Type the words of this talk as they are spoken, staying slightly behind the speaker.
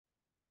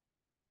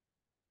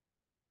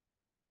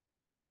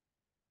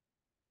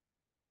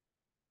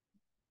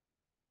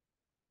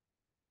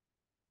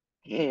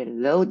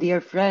Hello, dear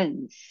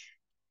friends.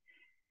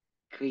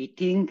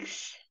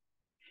 Greetings.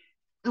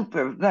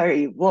 Super,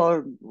 very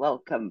warm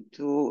welcome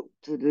to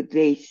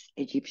today's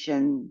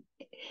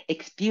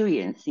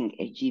Experiencing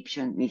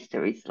Egyptian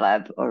Mysteries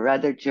Lab, or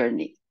rather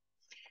journey.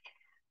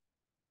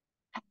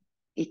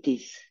 It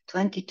is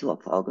 22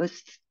 of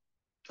August,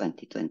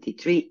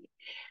 2023,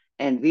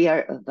 and we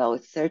are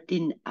about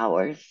 13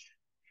 hours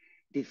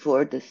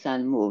before the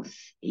sun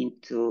moves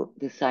into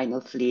the sign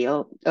of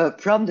Leo,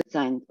 from the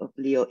sign of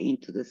Leo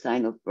into the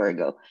sign of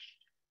Virgo,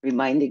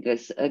 reminding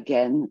us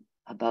again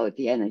about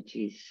the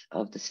energies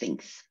of the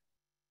Sphinx.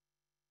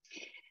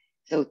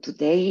 So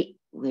today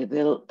we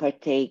will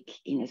partake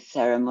in a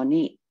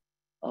ceremony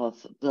of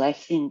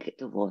blessing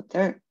the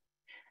water,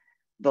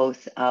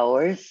 both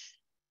ours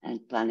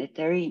and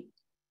planetary,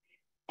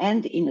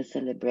 and in a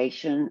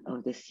celebration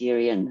of the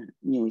Syrian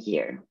New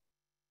Year.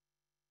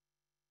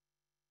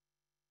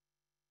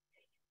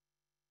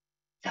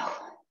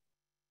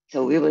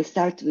 So we will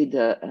start with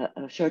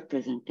a short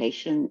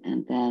presentation,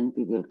 and then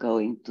we will go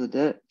into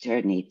the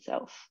journey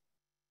itself.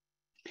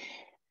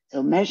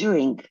 So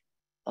measuring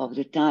of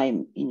the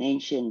time in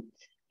ancient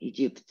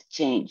Egypt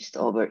changed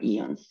over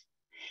eons,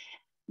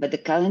 but the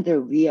calendar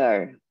we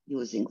are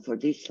using for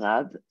this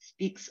lab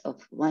speaks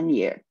of 1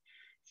 year,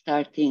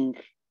 starting,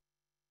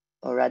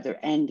 or rather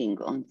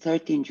ending on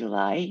 13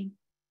 July,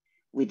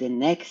 with the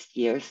next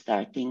year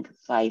starting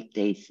 5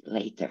 days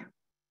later.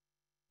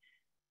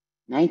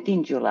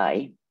 19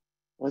 July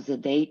was the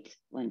date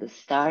when the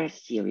star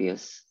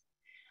Sirius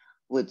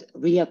would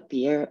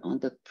reappear on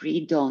the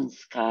pre-dawn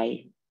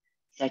sky,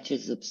 such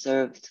as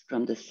observed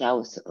from the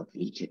south of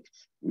Egypt,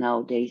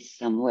 nowadays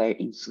somewhere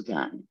in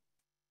Sudan.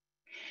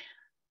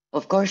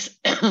 Of course,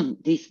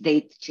 this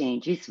date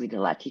changes with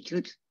the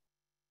latitude,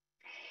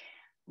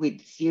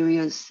 with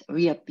Sirius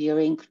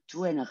reappearing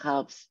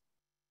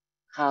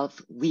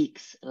 2.5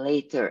 weeks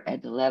later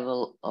at the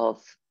level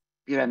of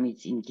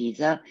pyramids in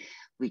Giza,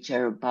 which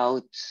are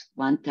about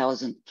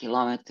 1,000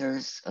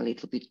 kilometers, a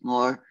little bit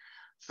more,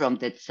 from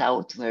that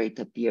south where it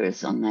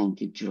appears on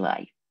 19th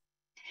July.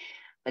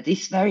 But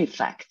this very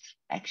fact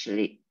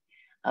actually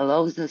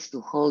allows us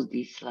to hold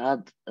this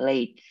lab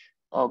late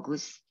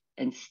August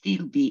and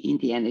still be in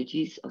the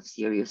energies of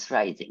Sirius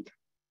rising.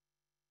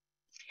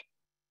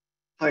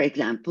 For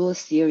example,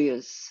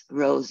 Sirius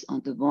rose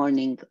on the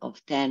morning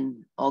of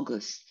 10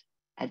 August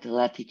at the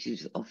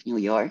latitude of New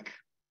York,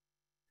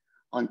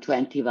 on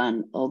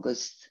 21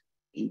 August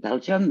in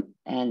Belgium,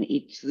 and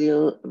it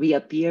will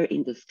reappear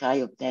in the sky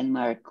of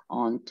Denmark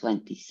on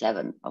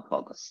 27 of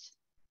August.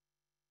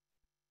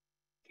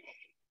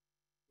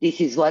 This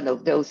is one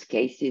of those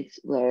cases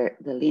where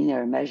the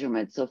linear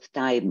measurements of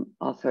time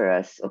offer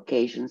us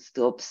occasions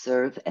to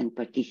observe and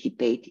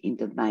participate in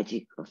the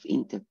magic of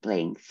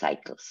interplaying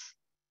cycles.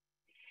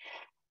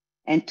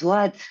 And to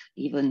add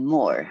even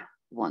more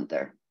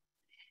wonder,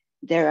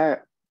 there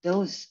are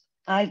those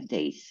 5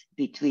 days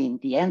between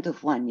the end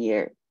of 1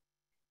 year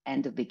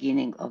and the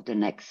beginning of the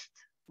next,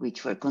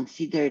 which were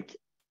considered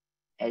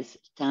as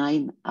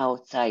time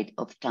outside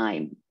of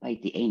time by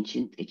the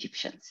ancient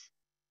Egyptians.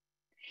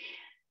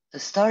 The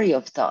story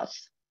of Thoth,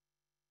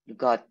 the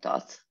god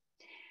Thoth,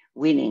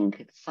 winning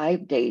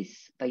 5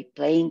 days by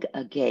playing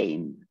a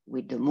game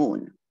with the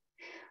moon,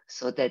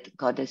 so that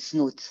goddess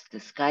Nut, the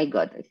sky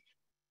goddess,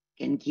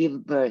 can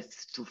give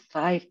birth to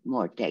 5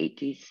 more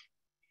deities,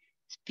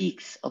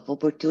 speaks of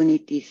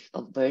opportunities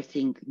of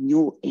birthing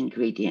new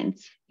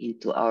ingredients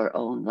into our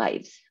own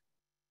lives.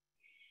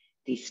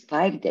 These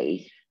 5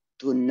 days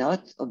do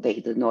not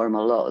obey the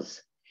normal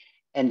laws,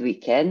 and we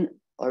can,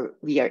 or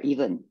we are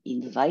even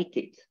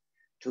invited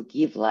to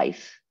give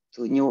life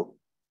to new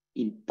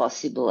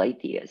impossible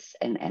ideas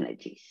and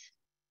energies.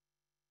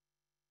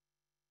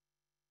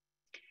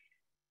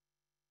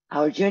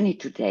 Our journey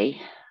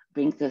today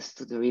brings us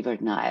to the river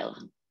Nile,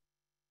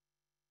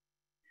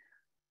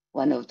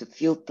 one of the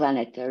few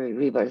planetary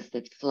rivers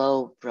that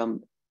flow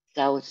from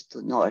south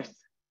to north.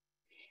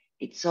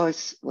 Its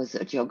source was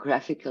a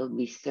geographical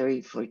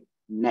mystery for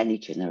many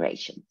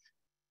generations.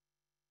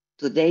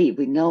 Today,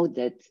 we know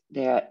that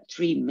there are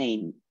 3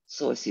 main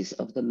sources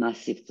of the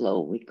massive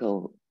flow we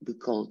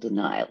call the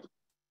Nile.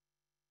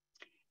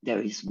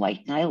 There is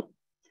White Nile,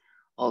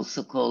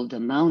 also called the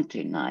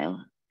Mountain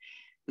Nile,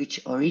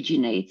 which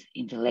originates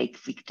in the Lake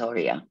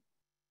Victoria.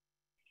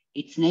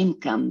 Its name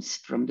comes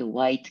from the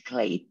white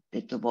clay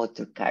that the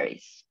water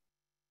carries.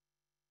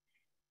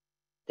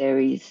 There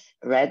is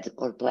Red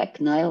or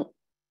Black Nile,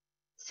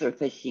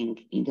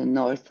 surfacing in the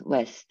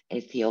northwest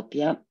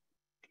Ethiopia,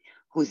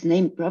 whose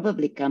name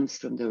probably comes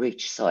from the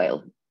rich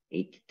soil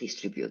it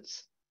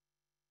distributes.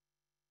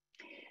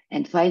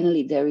 And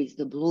finally, there is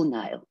the Blue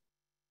Nile,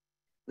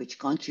 which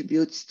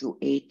contributes to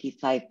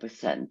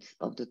 85%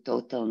 of the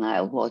total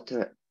Nile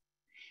water,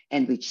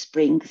 and which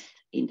springs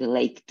in the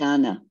Lake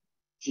Tana,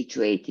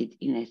 situated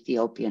in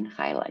Ethiopian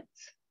highlands.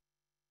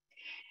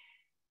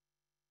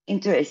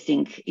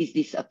 Interesting is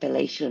this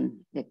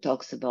appellation that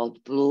talks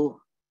about blue,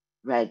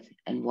 red,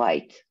 and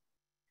white,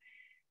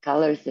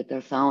 colors that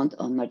are found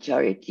on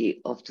majority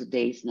of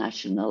today's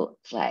national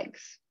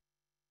flags.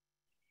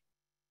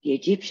 The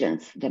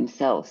Egyptians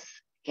themselves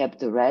kept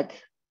the red,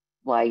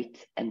 white,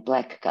 and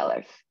black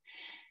colors.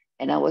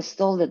 And I was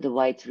told that the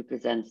white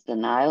represents the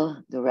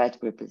Nile, the red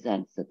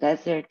represents the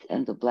desert,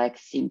 and the black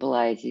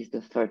symbolizes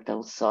the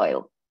fertile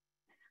soil.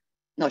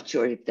 Not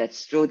sure if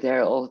that's true.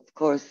 There are, of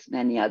course,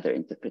 many other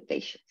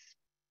interpretations.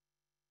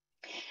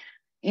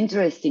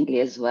 Interestingly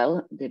as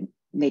well, the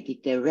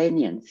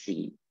Mediterranean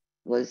Sea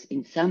was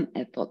in some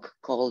epoch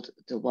called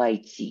the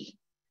White Sea.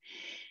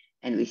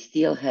 And we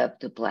still have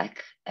the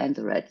black and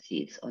the red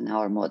seas on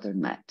our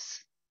modern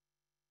maps.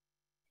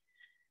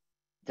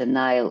 The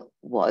Nile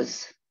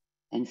was,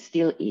 and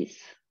still is,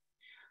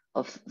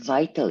 of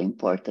vital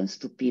importance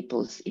to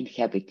peoples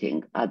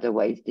inhabiting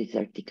otherwise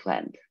desertic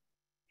land.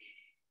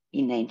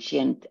 In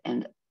ancient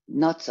and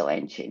not so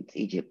ancient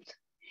Egypt,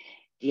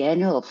 the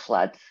annual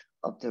flood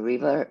of the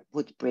river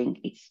would bring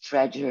its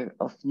treasure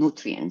of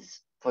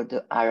nutrients for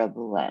the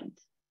arable land.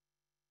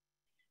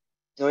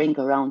 During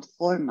around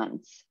 4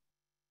 months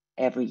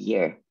every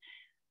year,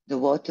 the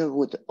water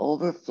would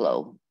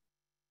overflow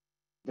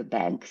the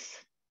banks,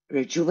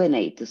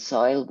 rejuvenate the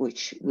soil,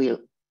 which will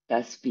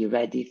thus be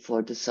ready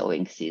for the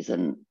sowing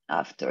season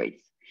after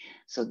it.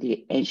 So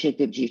the ancient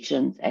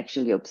Egyptians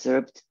actually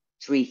observed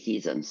 3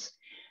 seasons: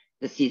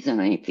 the season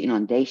of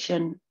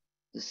inundation,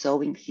 the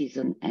sowing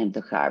season, and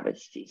the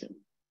harvest season.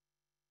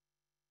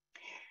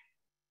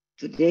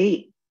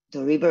 Today,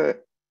 the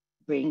river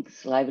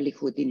brings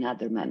livelihood in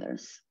other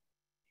manners.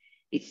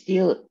 It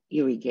still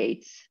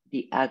irrigates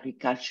the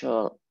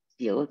agricultural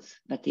fields,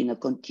 but in a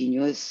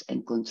continuous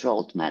and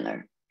controlled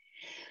manner.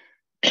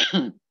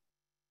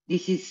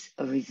 This is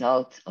a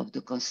result of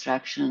the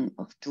construction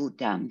of 2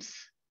 dams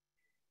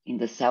in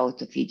the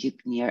south of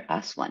Egypt near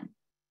Aswan.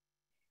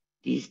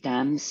 These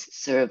dams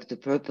serve the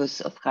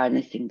purpose of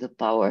harnessing the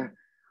power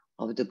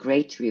of the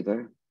great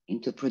river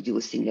into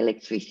producing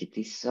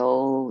electricity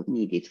so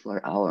needed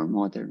for our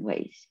modern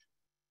ways.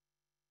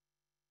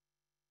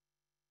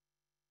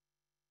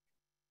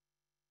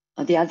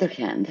 On the other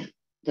hand,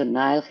 the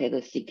Nile had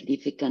a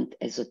significant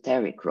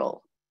esoteric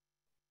role.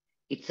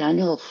 Its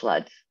annual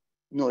flood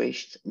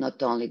nourished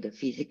not only the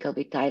physical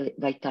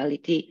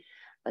vitality,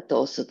 but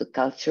also the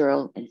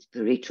cultural and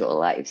spiritual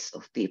lives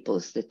of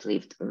peoples that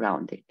lived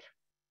around it.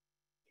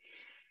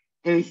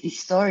 There is this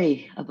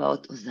story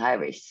about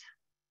Osiris,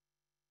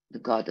 the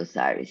god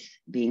Osiris,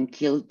 being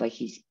killed by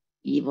his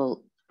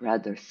evil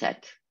brother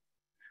Seth,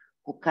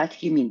 who cut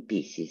him in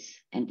pieces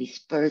and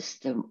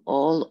dispersed them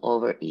all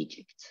over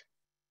Egypt.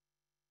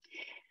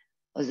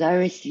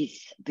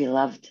 Osiris's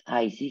beloved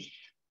Isis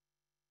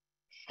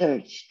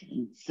searched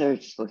and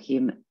searched for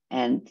him,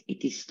 and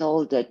it is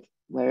told that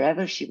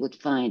wherever she would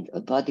find a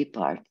body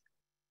part,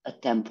 a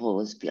temple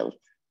was built.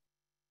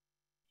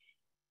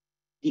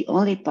 The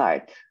only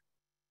part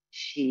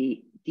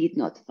she did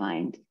not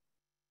find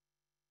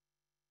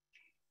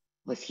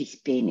was his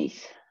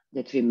penis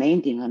that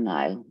remained in the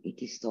Nile,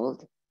 it is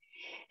told,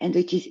 and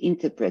which is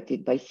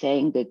interpreted by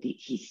saying that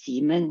his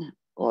semen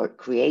or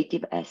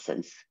creative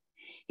essence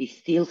is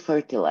still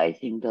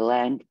fertilizing the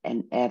land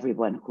and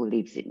everyone who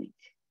lives in it.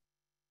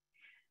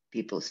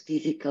 People's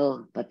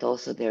physical, but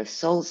also their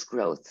soul's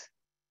growth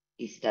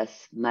is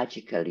thus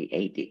magically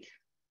aided.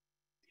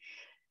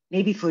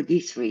 Maybe for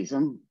this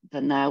reason,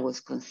 the Nile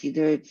was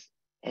considered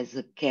as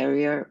a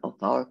carrier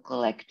of our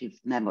collective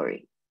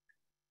memory.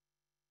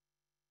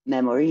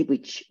 Memory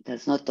which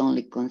does not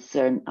only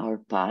concern our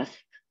past,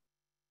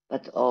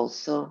 but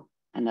also,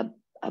 and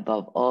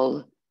above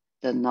all,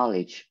 the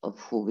knowledge of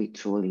who we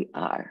truly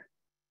are.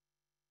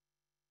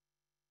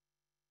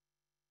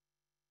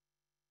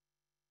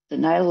 The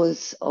Nile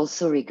was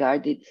also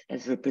regarded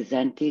as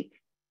representing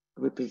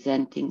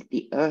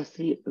the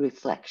earthly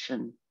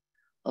reflection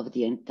of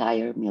the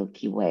entire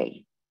Milky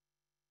Way.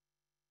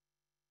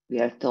 We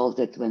are told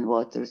that when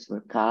waters were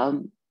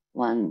calm,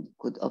 one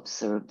could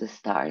observe the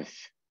stars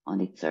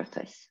on its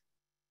surface.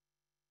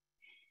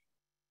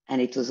 And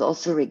it was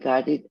also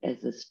regarded as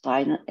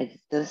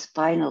the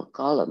spinal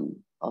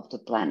column of the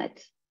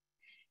planet.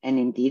 And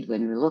indeed,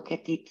 when we look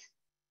at it,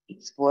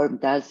 its form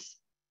does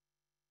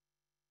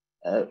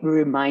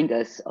remind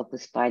us of the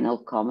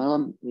spinal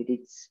column with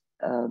its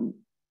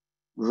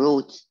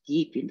roots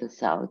deep in the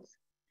south.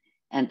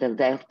 And the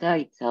delta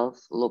itself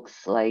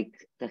looks like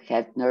the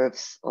head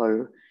nerves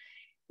or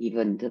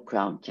even the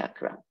crown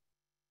chakra.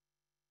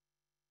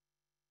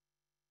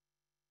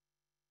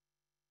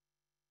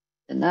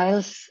 The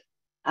Nile's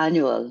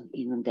annual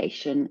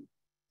inundation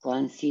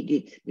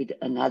coincided with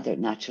another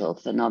natural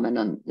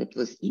phenomenon that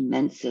was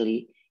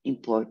immensely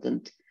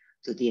important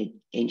to the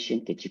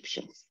ancient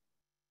Egyptians.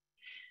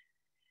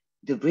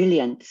 The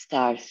brilliant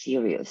star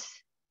Sirius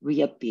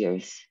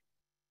reappears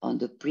on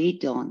the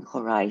pre-dawn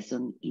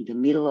horizon in the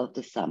middle of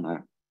the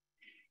summer,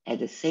 at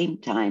the same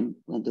time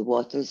when the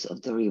waters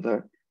of the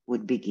river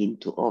would begin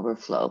to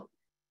overflow,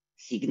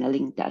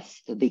 signaling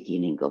thus the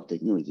beginning of the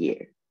new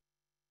year.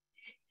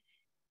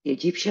 The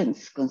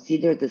Egyptians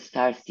considered the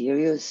star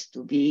Sirius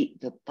to be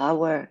the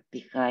power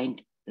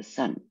behind the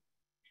sun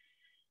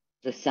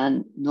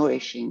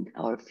nourishing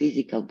our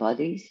physical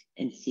bodies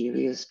and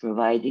Sirius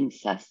providing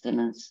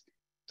sustenance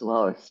to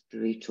our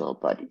spiritual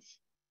bodies.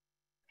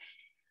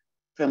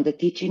 From the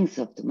teachings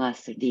of the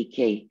Master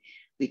DK,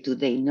 we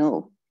today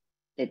know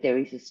that there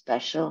is a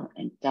special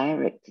and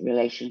direct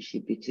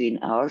relationship between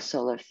our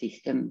solar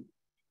system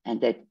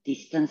and that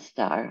distant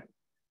star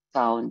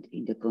found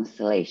in the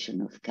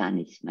constellation of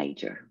Canis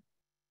Major.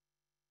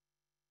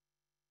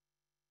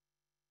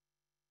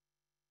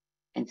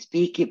 And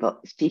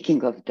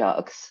speaking of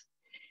dogs,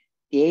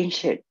 the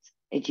ancient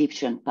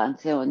Egyptian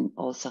pantheon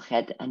also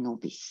had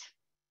Anubis,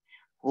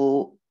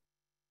 who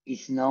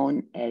is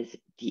known as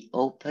the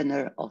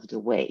opener of the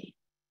way.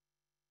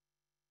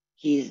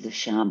 He is the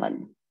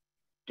shaman,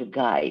 the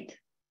guide,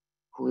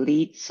 who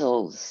leads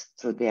souls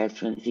through their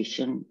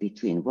transition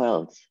between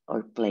worlds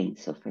or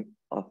planes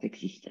of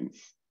existence.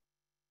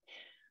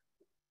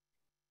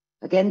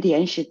 Again, the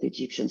ancient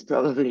Egyptians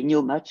probably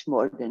knew much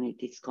more than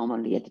it is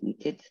commonly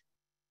admitted,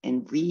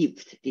 and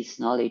weaved this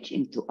knowledge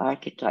into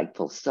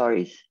archetypal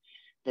stories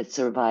that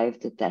survive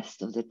the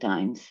test of the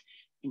times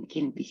and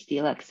can be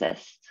still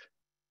accessed.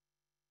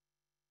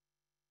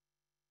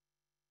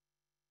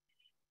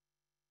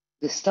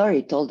 The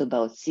story told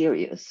about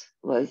Sirius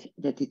was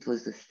that it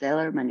was the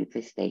stellar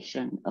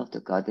manifestation of the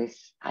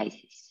goddess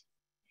Isis.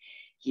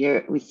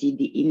 Here we see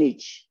the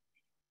image.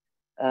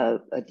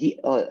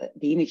 The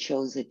image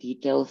shows a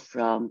detail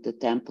from the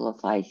temple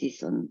of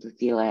Isis on the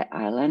Philae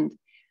Island,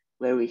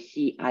 where we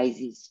see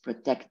Isis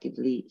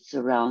protectively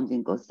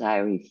surrounding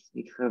Osiris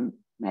with her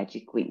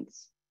magic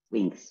wings.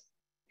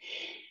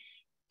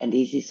 And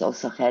Isis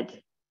also had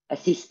a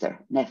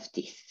sister,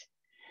 Nephthys,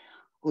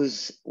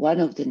 whose one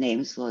of the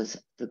names was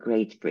the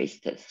Great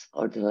Priestess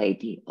or the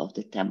Lady of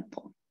the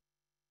Temple.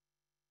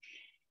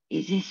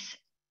 Isis,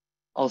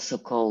 also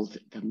called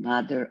the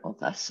Mother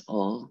of us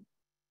all,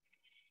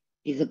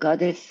 is a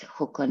goddess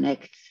who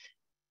connects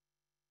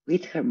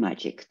with her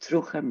magic,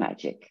 through her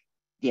magic,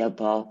 the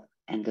above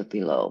and the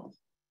below.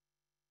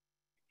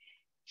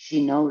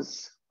 She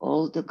knows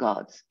all the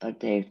gods by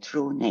their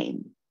true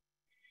name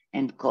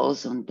and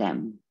calls on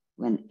them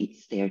when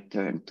it's their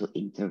turn to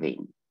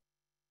intervene.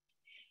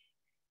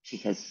 She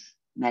has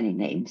many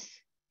names,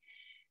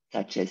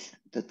 such as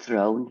the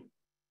throne,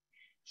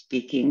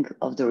 speaking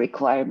of the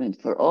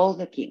requirement for all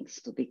the kings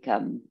to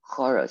become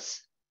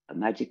Horus, a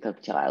magical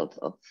child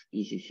of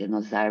Isis and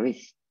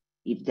Osiris,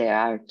 if they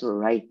are to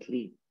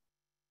rightly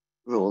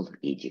rule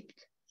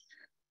Egypt.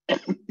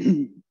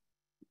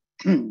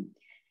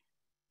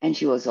 And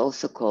she was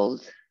also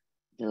called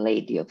the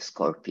Lady of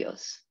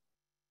Scorpios.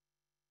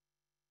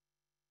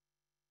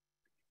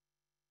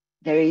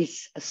 There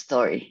is a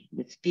story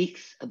that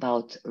speaks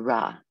about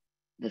Ra,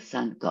 the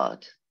sun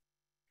god,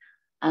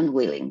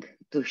 unwilling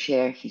to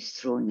share his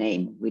true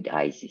name with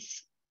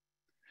Isis.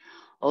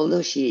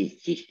 Although she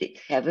insisted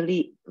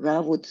heavily, Ra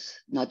would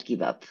not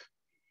give up,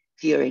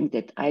 fearing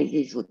that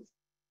Isis would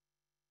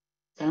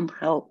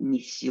somehow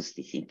misuse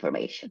this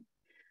information.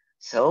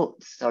 So,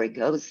 the story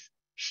goes,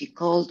 she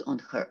called on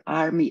her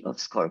army of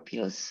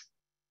Scorpios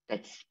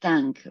that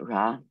stung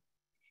Ra,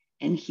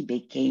 and he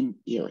became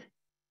ill.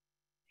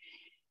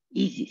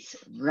 Isis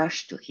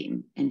rushed to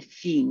him and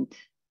feigned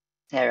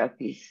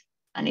therapies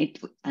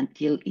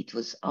until it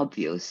was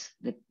obvious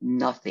that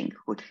nothing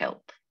would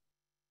help,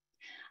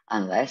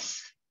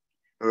 unless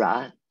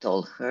Ra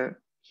told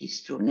her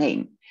his true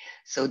name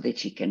so that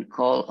she can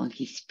call on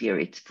his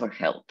spirit for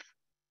help.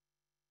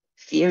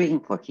 Fearing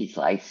for his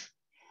life,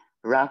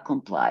 Ra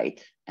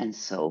complied, and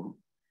so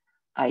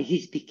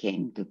Isis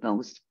became the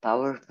most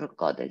powerful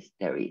goddess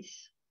there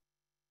is.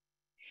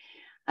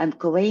 I'm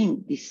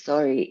conveying this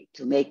story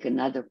to make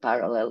another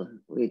parallel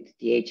with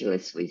the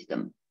ageless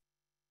wisdom.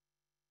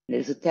 In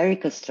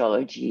esoteric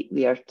astrology,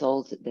 we are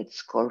told that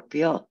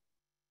Scorpio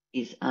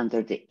is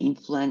under the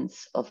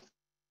influence of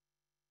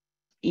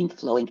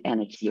inflowing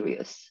energy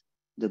Sirius,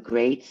 the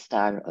great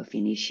star of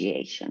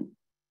initiation,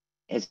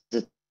 as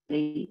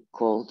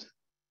called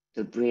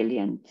the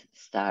brilliant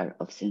star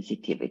of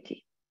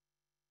sensitivity.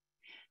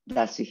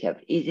 Thus we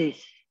have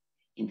Isis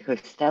in her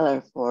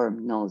stellar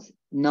form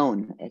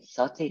known as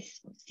Sothis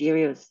or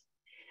Sirius,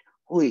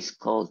 who is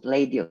called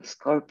Lady of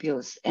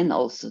Scorpios and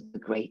also the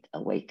Great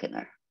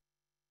Awakener.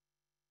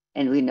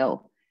 And we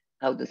know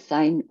how the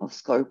sign of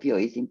Scorpio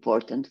is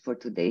important for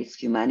today's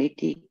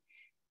humanity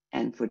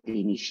and for the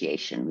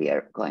initiation we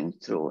are going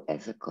through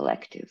as a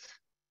collective.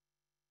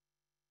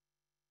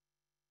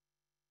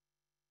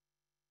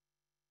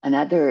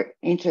 Another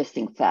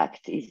interesting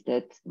fact is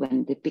that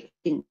when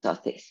depicting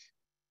Sothis,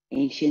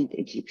 ancient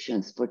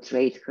Egyptians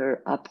portrayed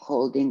her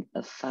upholding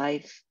a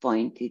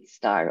 5-pointed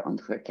star on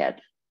her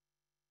head,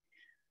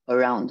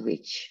 around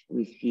which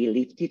we see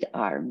lifted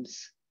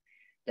arms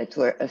that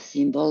were a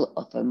symbol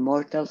of a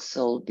mortal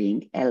soul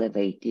being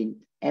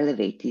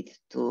elevated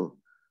to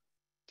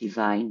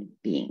divine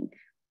being.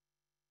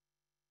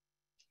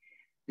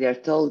 We are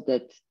told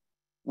that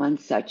one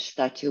such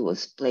statue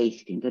was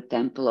placed in the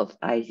temple of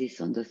Isis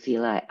on the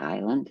Philae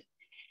Island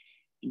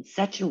in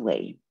such a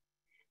way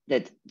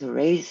that the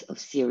rays of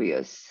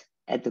Sirius,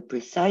 at the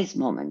precise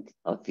moment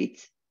of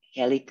its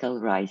helical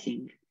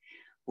rising,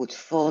 would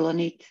fall on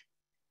it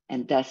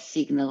and thus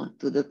signal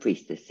to the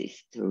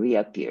priestesses the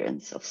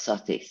reappearance of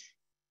Sothis,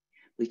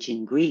 which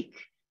in Greek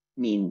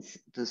means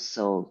the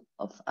soul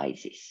of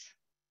Isis.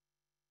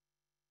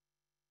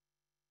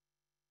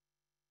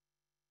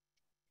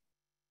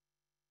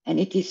 And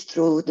it is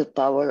through the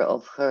power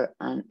of her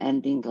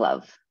unending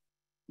love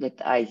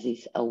that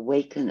Isis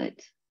awakened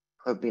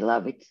her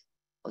beloved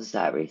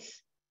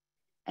Osiris,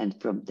 and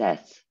from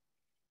death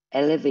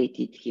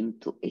elevated him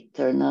to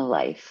eternal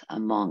life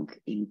among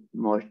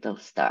immortal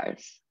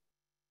stars.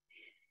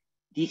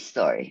 This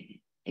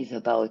story is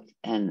about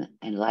an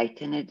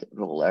enlightened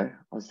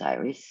ruler,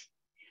 Osiris,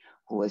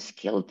 who was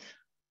killed,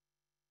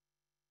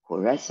 who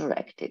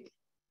resurrected,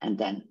 and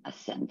then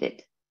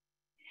ascended.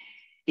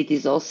 It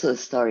is also a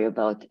story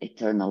about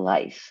eternal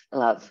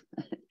love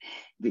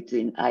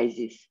between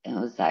Isis and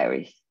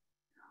Osiris,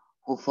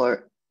 who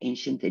for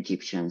ancient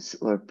Egyptians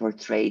were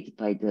portrayed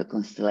by the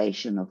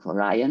constellation of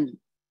Orion,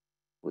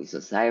 who is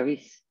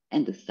Osiris,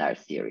 and the star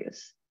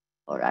Sirius,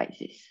 or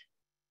Isis.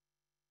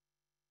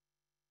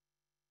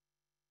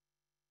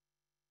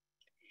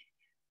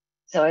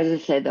 So as I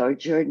said, our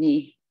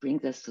journey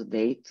brings us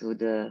today to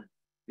the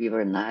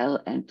river Nile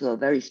and to a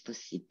very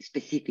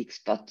specific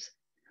spot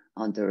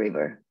on the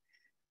river,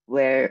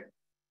 where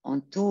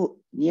on two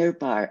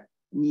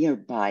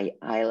nearby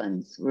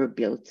islands were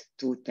built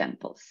two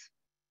temples,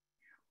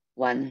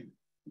 one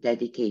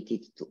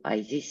dedicated to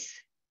Isis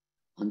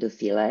on the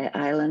Philae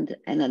Island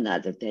and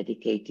another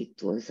dedicated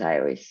to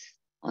Osiris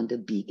on the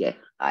Bige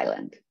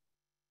Island.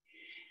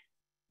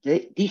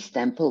 This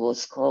temple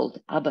was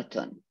called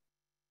Abaton,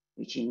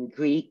 which in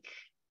Greek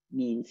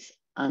means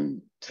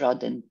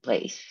untrodden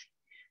place,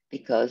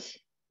 because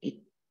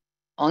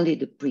only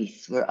the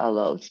priests were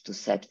allowed to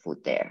set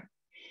foot there.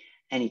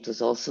 And it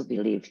was also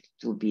believed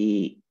to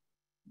be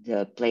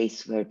the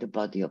place where the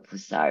body of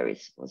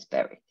Osiris was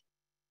buried.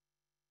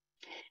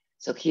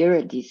 So here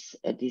at this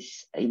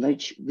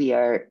image, we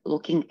are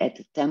looking at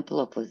the temple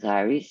of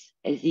Osiris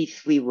as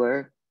if we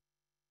were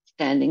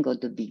standing on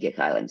the Bige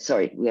Island.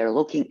 Sorry, we are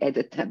looking at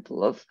the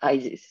temple of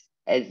Isis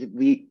as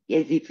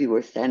if we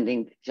were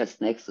standing just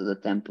next to the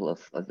temple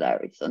of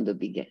Osiris on the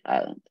Bige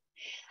Island.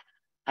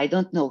 I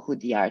don't know who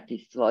the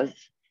artist was,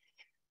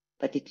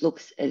 but it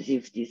looks as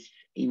if this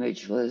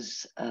image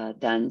was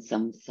done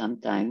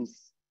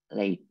sometimes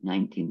late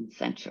 19th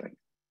century.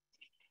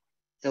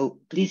 So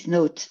please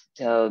note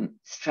the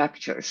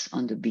structures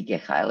on the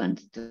Bige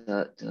Island,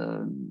 the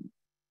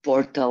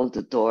portal,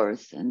 the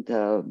doors, and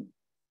the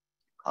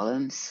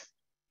columns,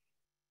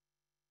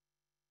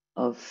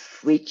 of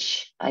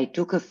which I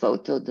took a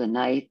photo the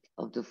night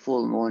of the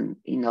full moon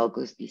in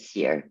August this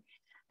year.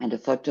 And the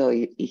photo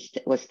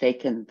was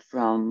taken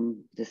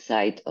from the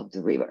side of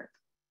the river.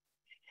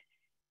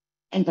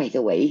 And by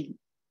the way,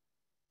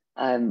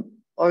 I'm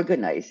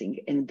organizing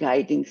and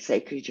guiding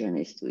sacred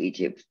journeys to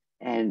Egypt.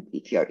 And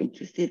if you're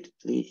interested,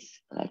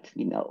 please let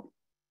me know.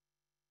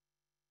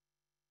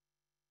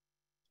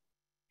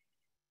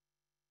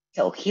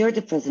 So here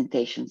the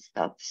presentation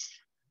stops.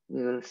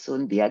 We will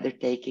soon be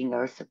undertaking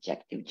our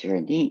subjective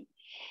journey.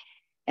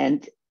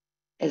 And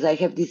as I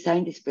have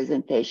designed this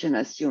presentation,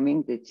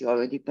 assuming that you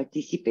already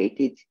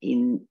participated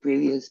in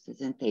previous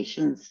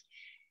presentations,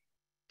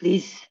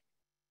 please,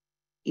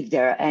 if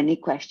there are any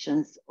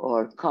questions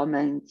or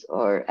comments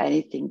or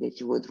anything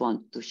that you would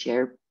want to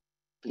share,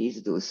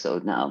 please do so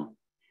now.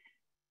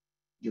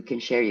 You can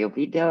share your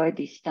video at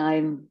this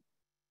time,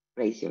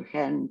 raise your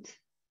hand,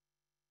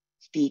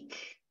 speak,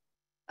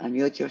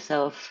 unmute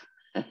yourself.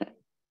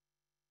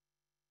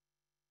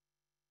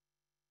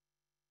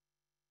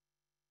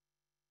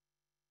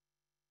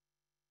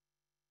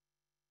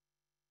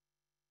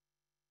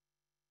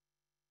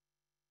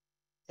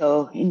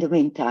 So in the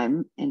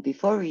meantime, and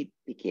before we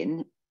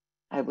begin,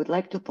 I would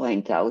like to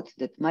point out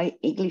that my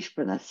English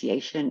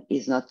pronunciation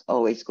is not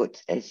always good,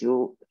 as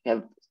you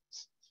have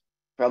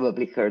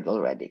probably heard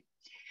already.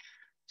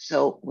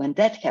 So when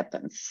that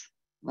happens,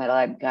 while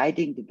I'm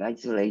guiding the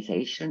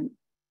visualization,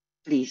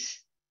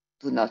 please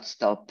do not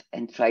stop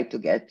and try to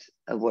get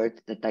a word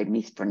that I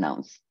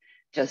mispronounce.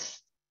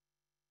 Just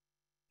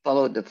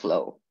follow the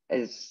flow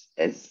as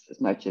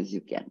much as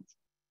you can.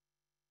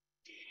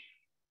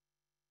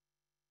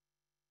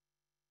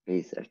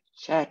 Please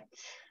chat,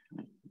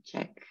 let me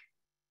check.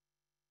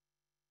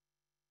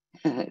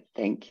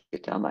 Thank you,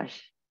 Tomasz.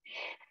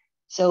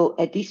 So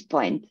at this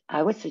point,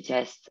 I would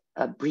suggest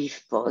a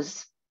brief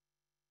pause,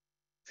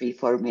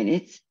 3-4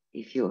 minutes.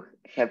 If you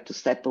have to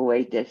step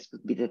away, this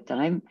would be the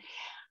time.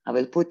 I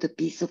will put a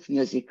piece of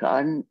music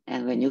on,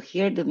 and when you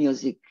hear the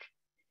music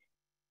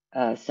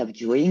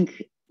subduing,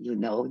 you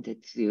know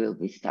that we will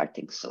be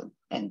starting soon.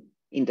 And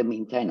in the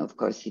meantime, of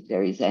course, if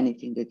there is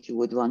anything that you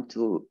would want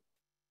to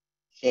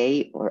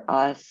say or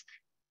ask,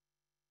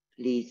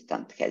 please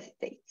don't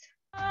hesitate.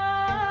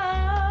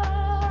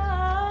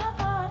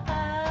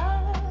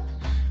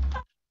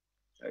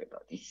 Sorry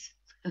about this.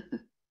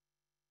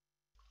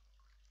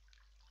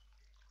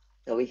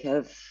 So we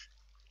have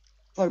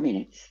 4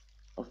 minutes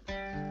of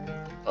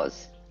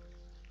pause.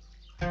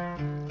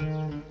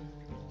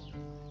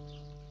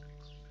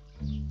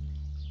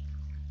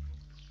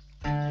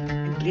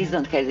 please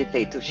don't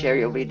hesitate to share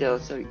your video,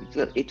 so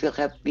it will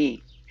help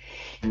me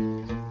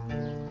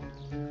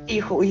see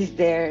who is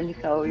there and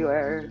how you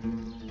are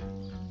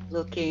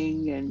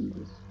looking.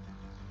 And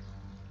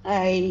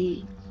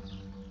I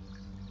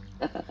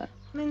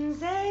من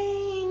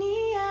زين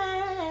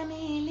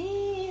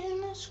ياميلي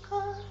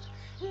نشكر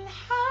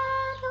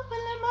الحال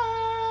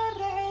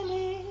والمار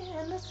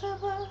عليه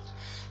الصبر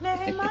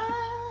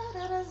معمار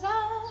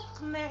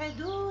رزاق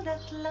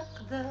معدودة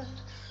القدر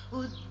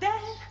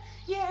والدهر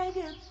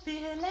يعقب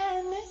فيه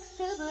لا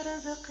نكسب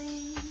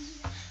رزقي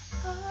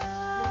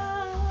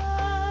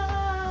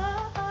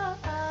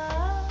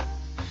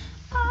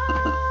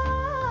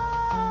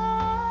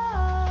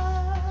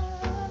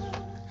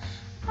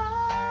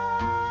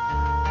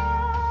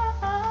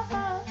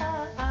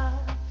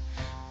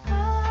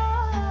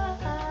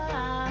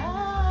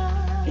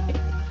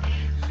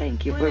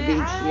thank you for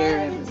being here,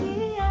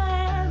 everyone.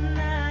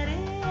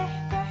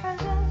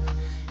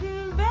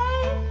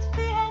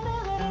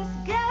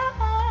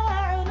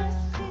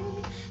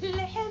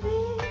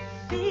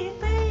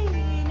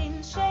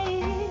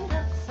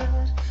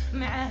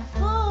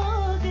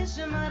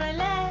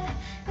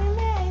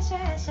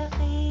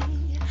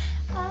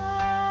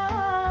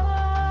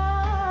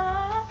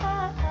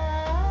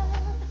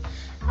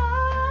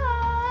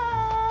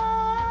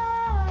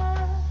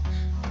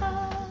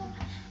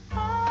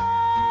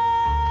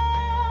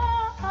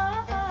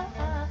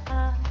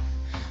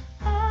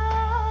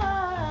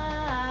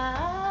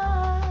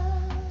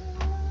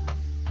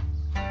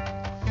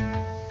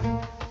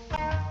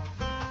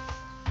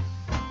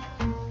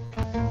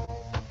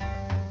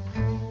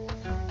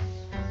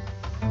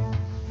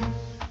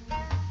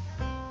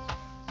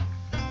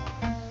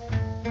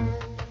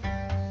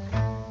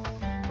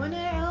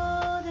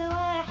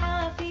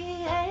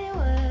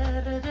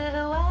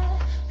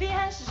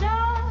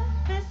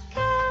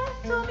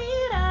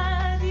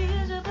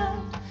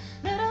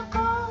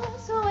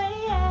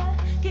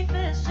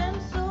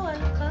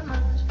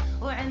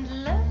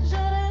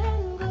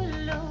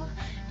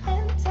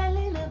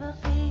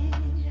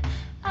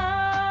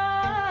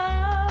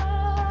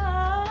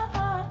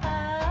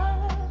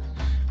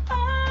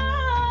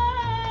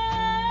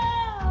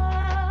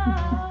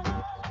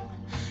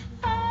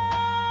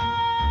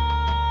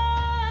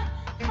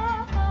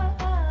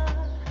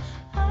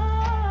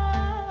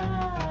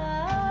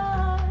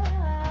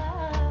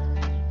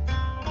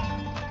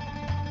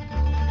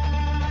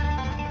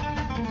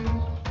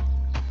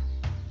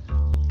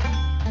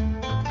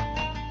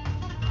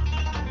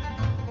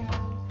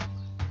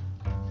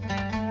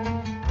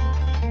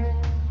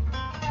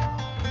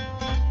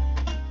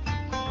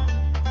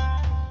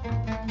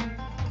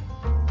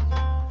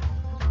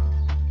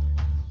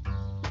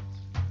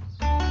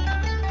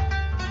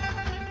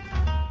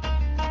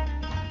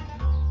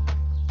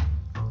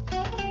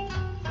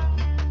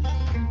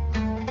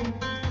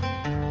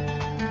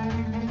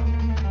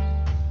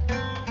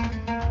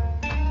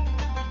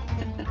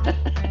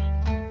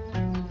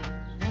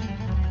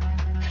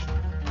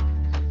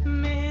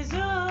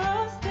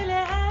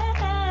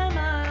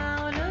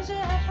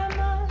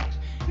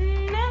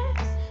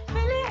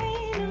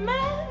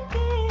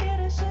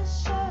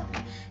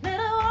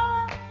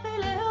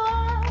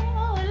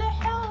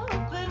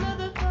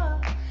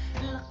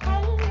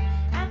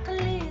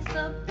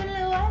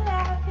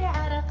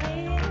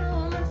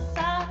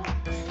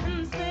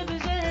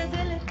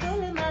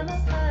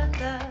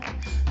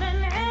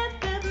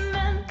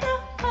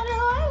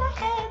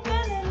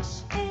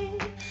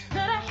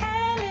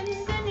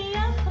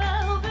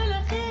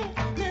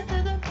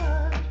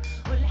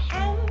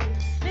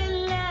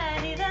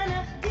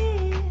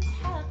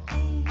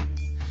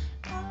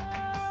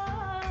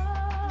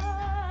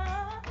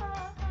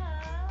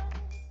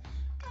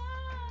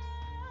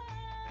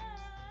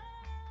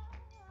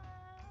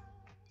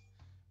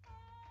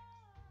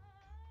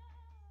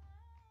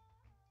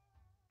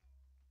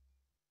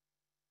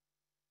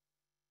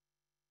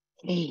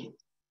 Okay,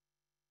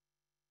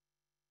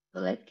 so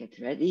let's get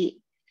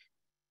ready.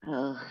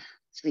 I'll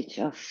switch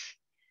off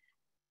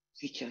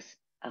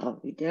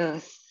our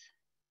videos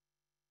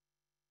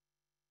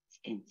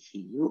and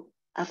see you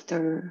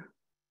after.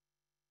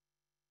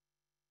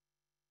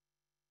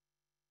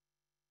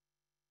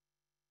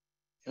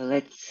 So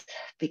let's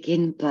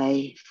begin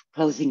by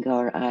closing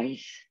our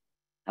eyes,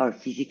 our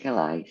physical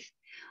eyes,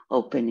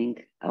 opening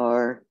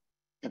our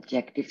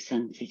subjective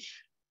senses,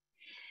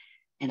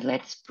 and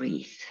let's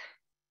breathe.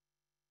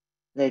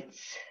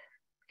 Let's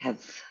have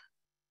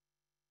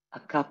a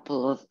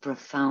couple of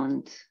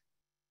profound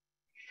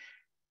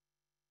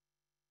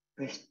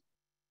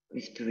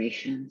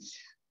respirations.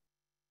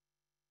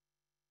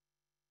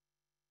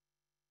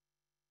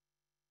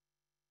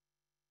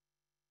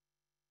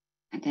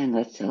 And then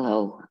let's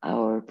allow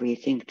our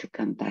breathing to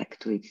come back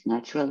to its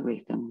natural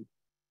rhythm.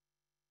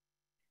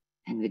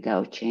 And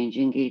without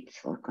changing it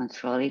or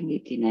controlling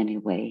it in any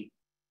way,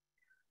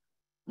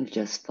 we'll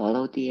just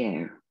follow the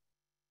air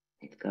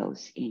that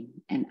goes in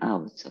and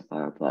out of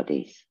our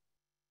bodies.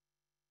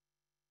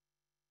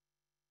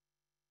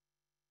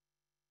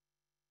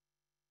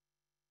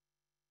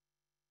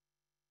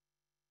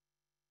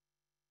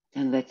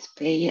 And let's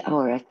pay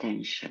our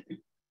attention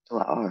to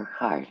our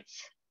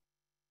hearts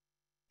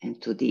and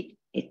to the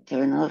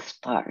eternal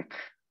spark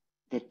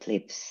that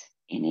lives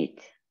in it.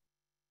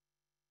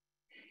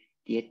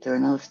 The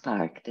eternal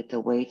spark that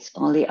awaits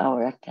only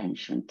our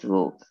attention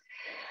to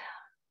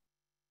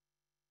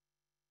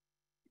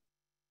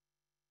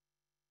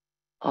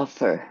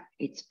offer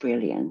its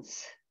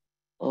brilliance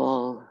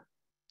all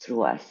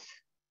through us,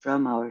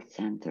 from our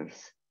centers,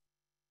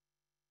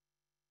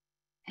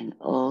 and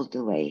all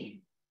the way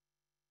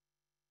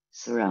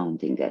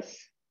surrounding us.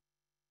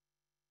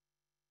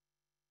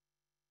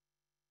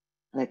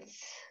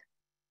 Let's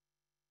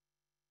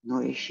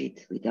nourish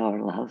it with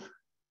our love,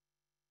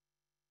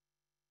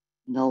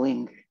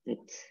 knowing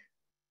that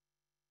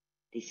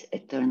this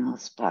eternal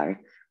spark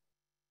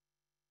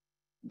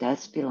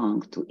does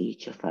belong to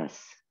each of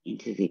us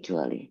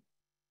individually,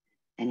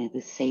 and at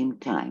the same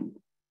time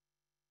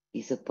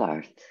is a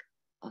part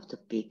of the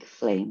big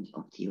flame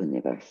of the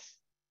universe.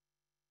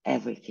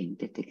 Everything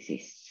that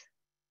exists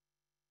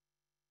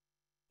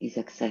is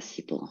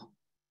accessible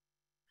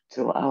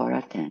through our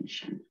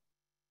attention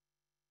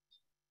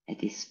at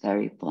this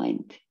very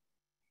point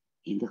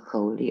in the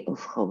Holy of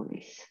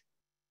Holies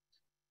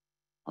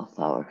of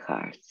our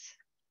hearts.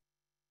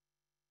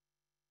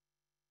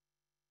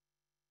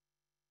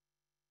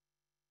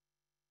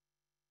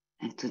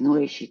 And to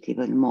nourish it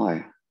even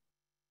more,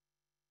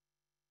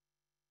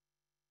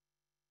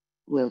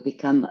 we'll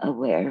become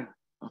aware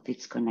of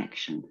its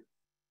connection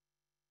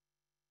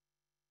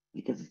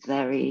with the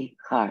very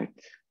heart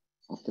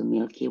of the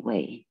Milky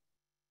Way,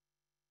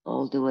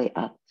 all the way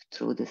up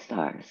through the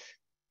stars,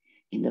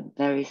 in the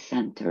very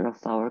center of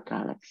our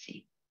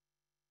galaxy,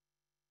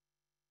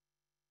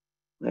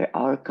 where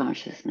our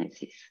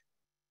consciousnesses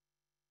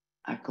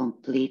are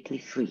completely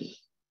free,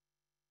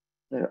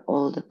 where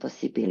all the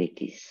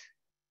possibilities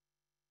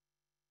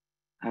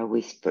are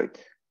whispered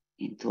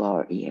into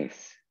our ears.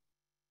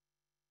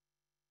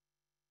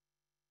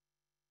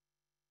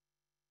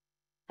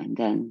 And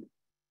then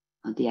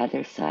on the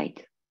other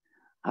side,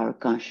 our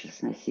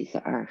consciousnesses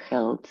are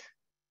held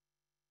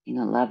in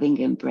a loving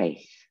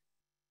embrace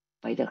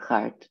by the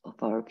heart of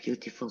our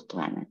beautiful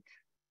planet,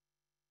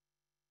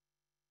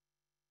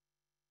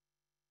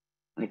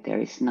 where there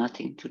is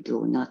nothing to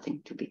do,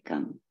 nothing to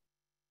become,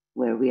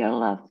 where we are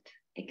loved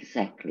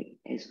exactly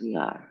as we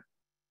are.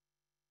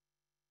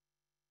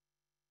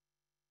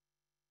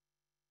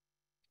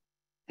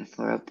 And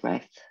for a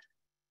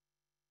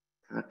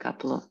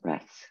couple of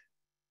breaths,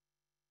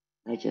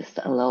 let's just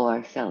allow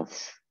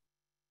ourselves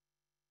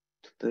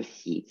to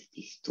perceive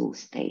these two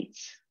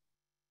states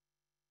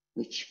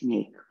which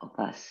make of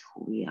us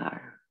who we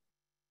are.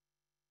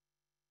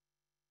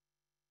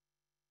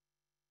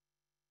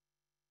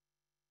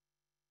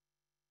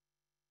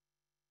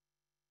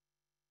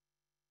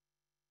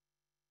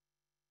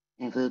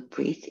 And we'll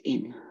breathe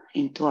in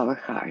into our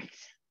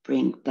hearts,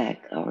 bring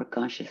back our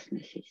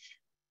consciousnesses,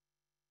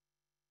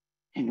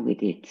 and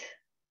with it,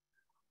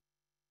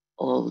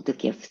 all the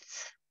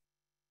gifts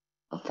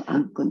of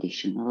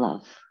unconditional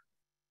love,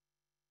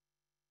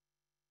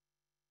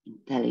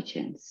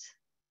 intelligence,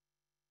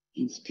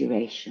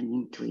 inspiration,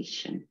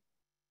 intuition,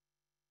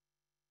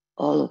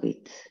 all of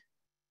it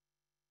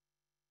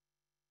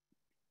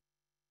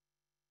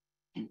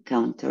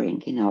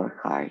encountering in our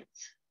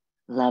hearts,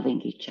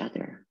 loving each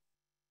other,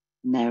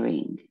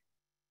 marrying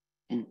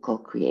and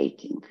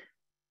co-creating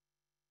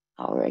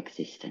our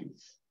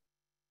existence.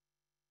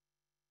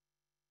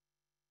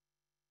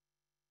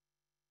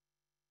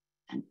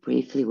 And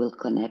briefly we'll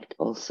connect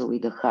also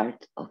with the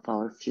heart of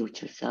our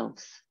future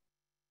selves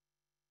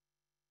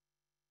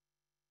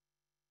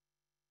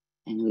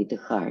and with the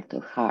heart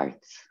of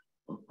hearts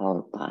of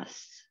our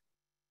past.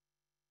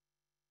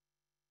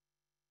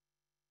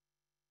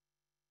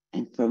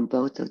 And from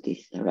both of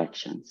these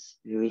directions,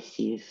 we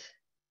receive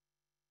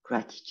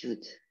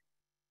gratitude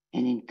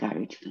and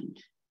encouragement.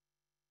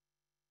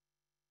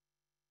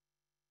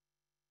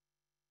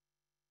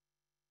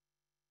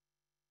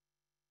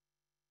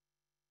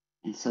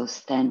 And so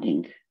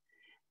standing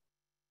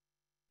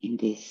in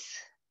this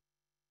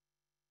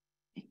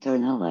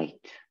eternal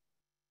light,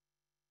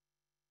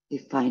 we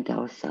find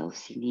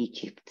ourselves in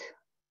Egypt.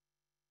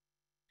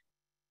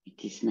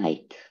 It is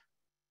night.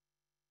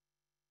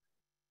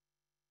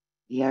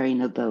 We are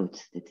in a boat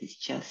that is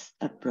just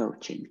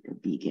approaching the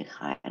big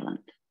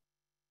island.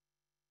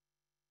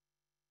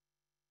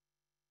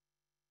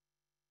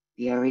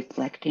 We are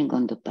reflecting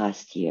on the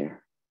past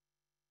year.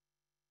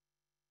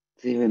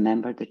 We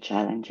remember the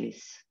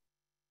challenges,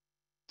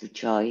 the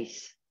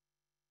joys,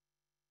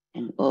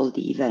 and all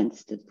the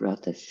events that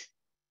brought us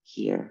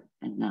here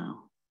and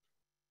now.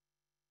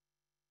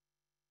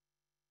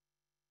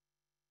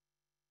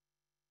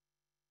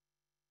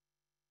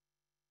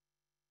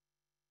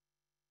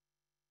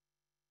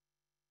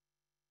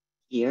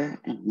 Here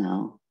and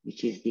now,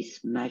 which is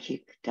this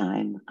magic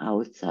time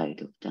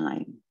outside of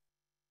time,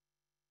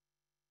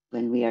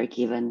 when we are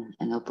given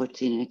an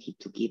opportunity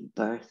to give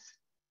birth,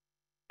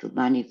 to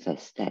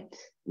manifest that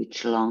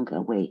which long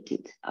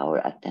awaited our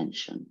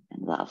attention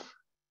and love.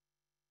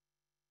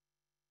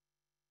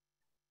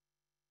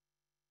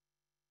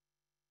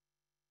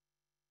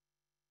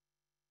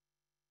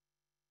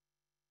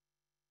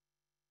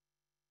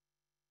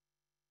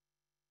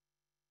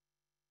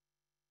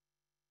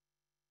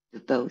 The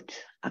boat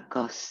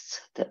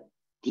accosts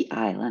the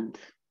island,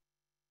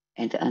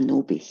 and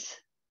Anubis,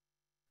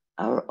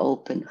 our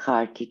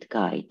open-hearted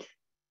guide,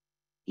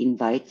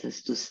 invites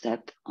us to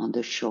step on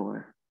the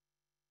shore,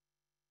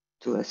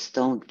 through a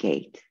stone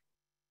gate,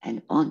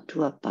 and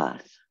onto a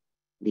path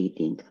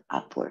leading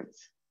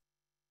upwards.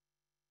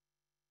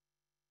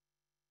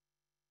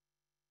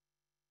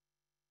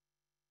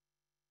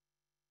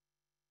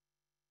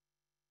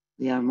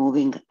 We are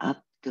moving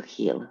up the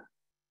hill,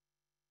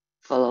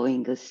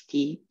 following a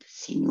steep,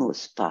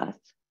 sinuous path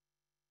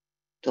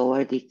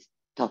toward its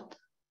top,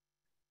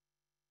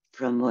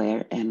 from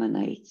where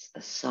emanates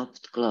a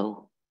soft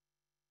glow,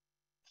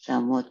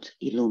 somewhat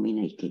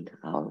illuminating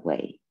our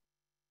way.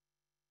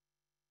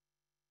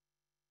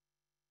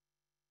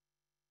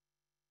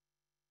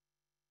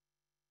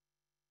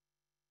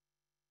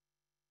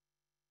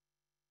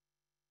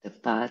 The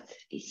path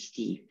is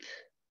steep,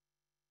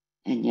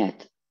 and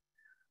yet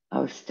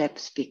our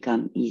steps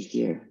become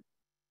easier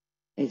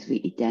as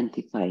we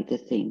identify the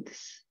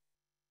things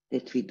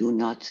that we do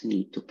not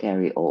need to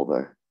carry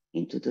over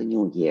into the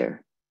new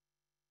year,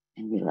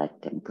 and we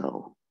let them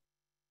go.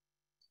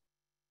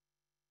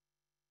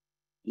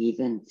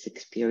 Events,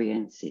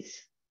 experiences,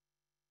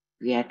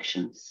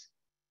 reactions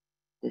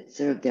that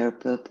serve their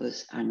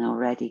purpose are now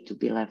ready to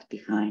be left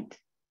behind,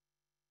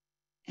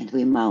 and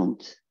we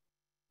mount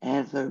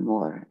ever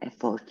more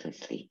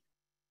effortlessly.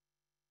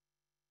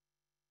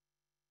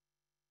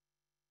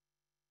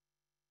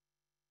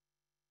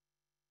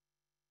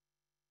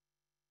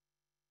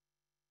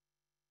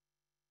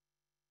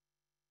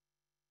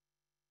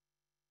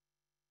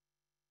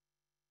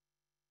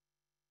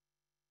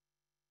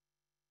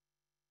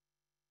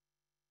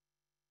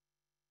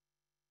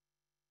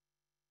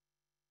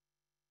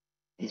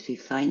 As we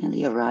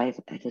finally arrive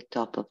at the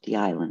top of the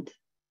island,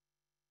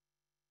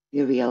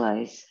 we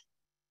realize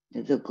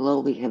that the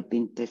glow we have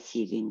been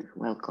perceiving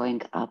while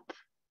going up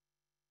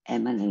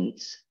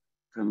emanates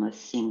from a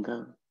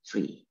single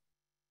tree.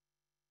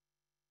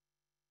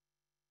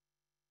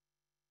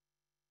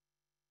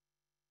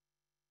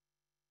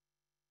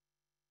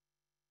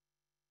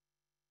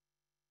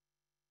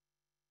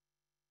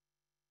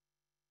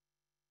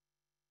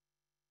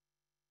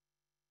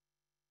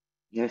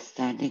 We are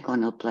standing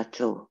on a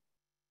plateau.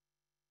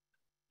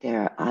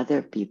 There are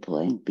other people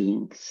and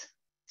beings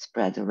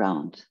spread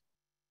around.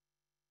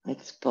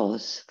 Let's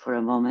pause for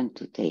a moment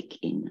to take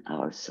in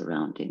our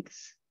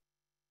surroundings.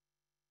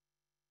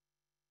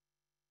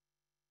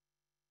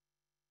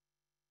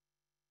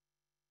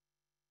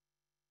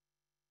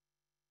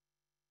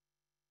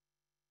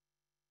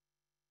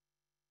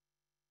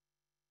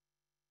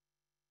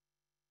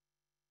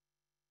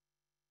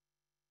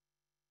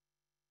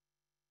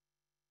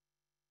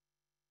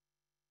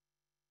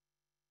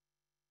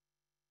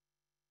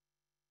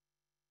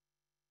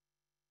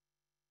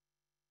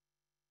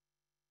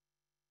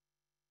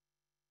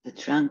 The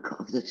trunk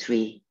of the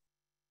tree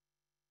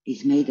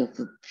is made of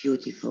a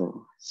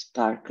beautiful,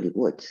 sparkly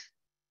wood,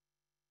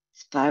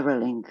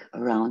 spiraling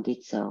around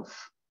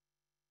itself.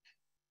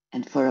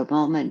 And for a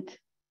moment,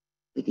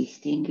 we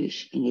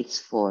distinguish in its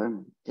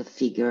form the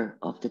figure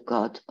of the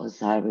god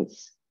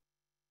Osiris,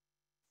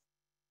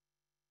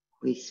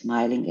 who is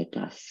smiling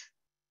at us,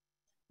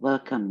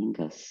 welcoming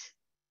us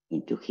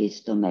into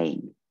his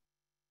domain.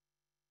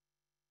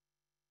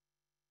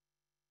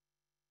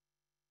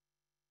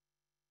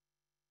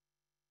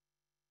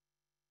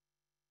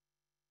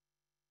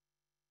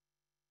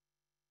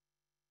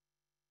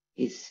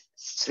 His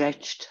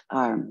stretched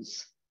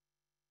arms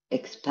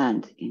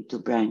expand into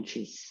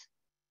branches,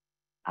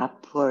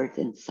 upward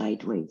and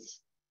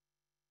sideways,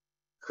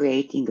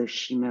 creating a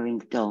shimmering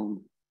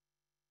dome.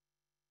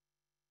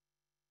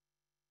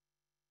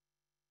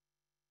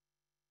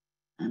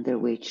 Under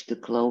which the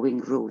glowing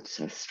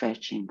roots are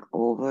stretching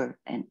over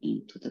and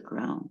into the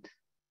ground.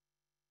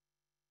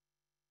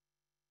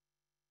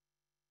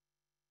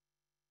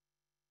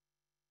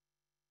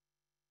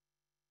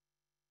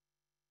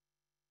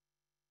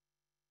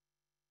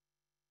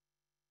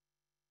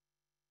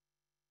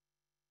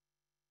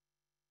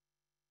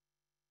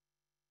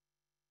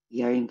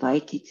 We are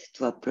invited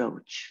to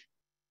approach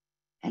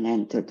and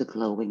enter the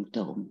glowing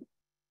dome.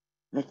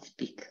 Let's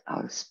pick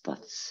our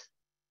spots.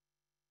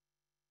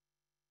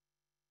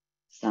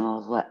 Some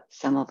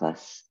of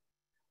us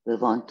will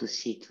want to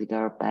sit with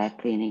our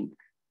back leaning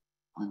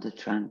on the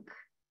trunk.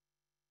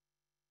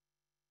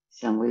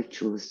 Some will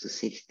choose to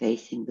sit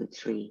facing the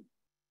tree.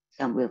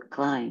 Some will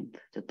climb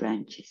the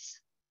branches.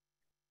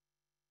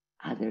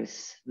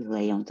 Others will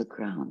lay on the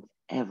ground.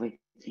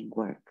 Everything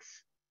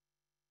works.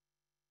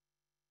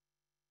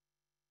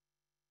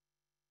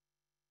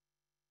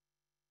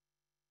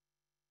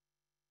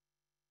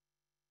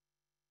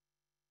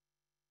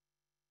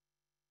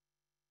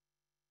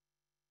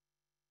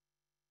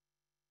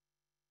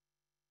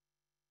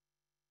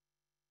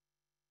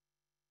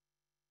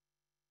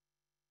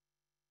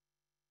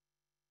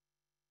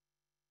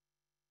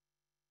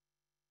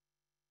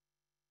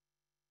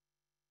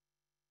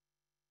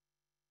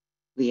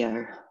 We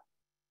are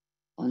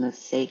on a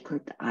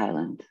sacred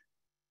island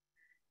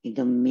in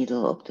the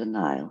middle of the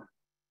Nile,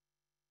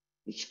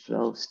 which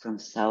flows from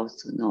south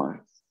to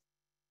north.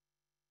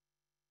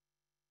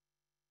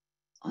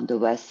 On the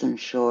western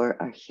shore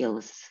are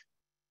hills.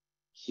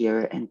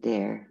 Here and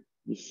there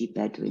we see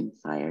Bedouin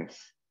fires.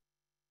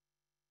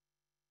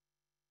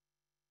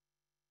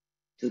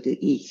 To the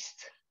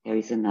east there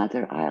is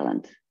another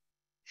island,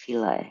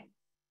 Philae,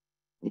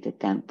 with a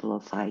temple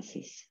of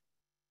Isis.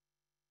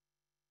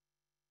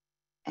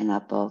 And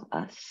above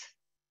us,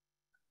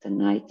 the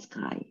night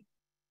sky,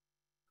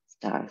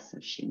 stars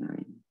are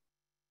shimmering.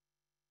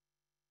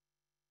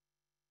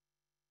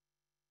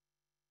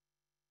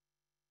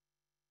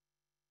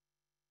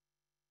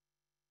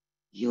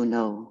 You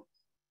know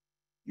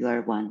you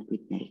are one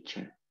with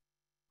nature.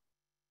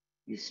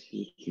 You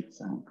speak its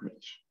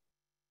language.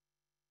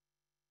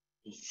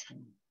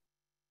 Listen.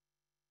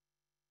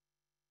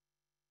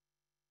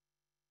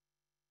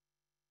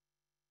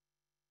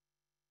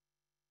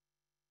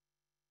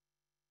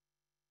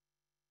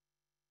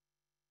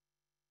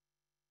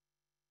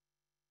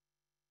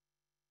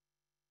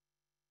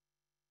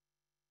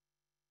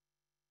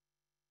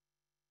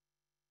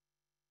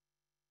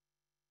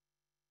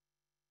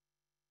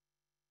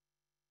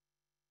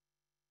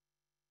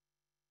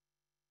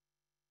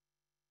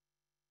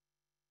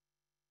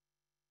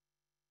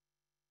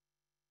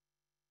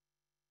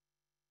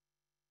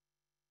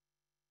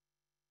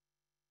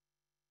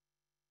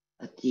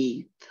 A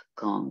deep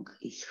gong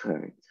is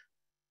heard.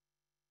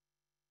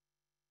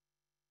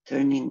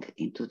 Turning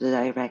into the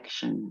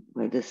direction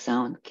where the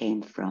sound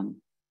came from,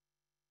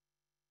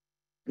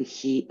 we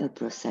see a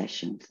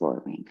procession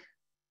forming.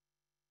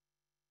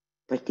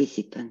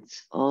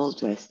 Participants, all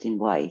dressed in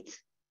white,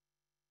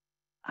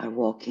 are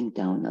walking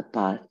down a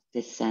path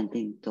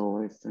descending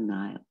towards the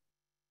Nile.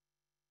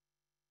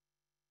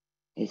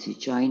 As we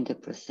join the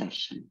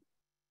procession,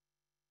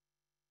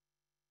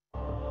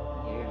 we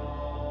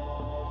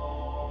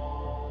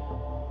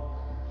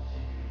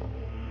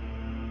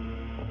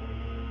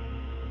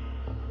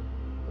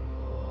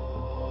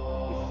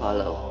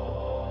follow.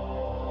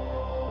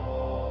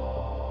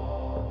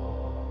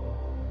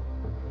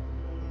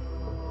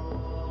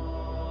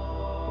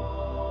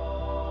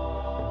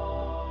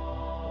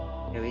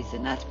 There is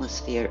an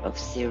atmosphere of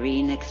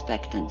serene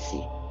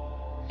expectancy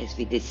as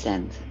we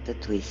descend the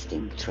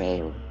twisting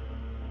trail.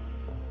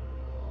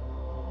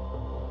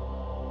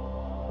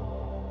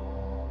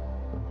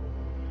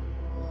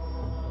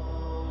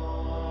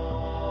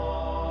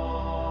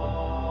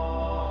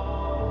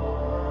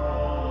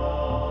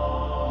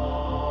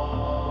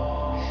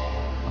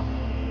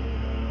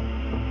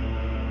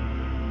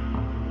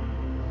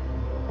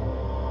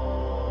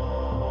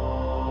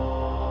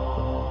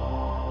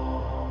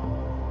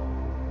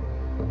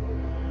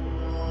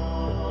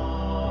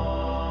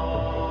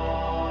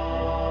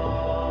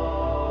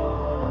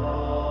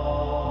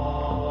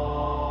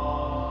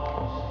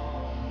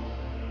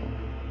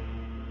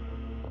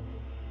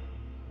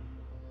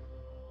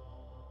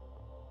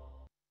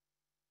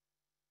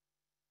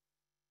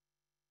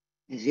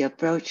 As we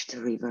approach the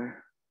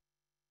river,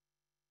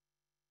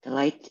 the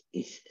light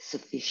is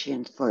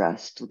sufficient for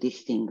us to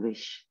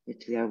distinguish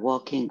that we are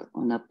walking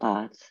on a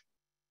path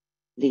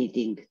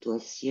leading to a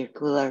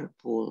circular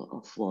pool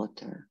of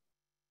water.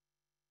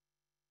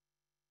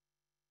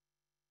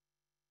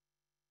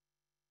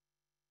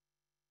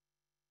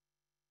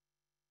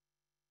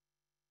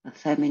 A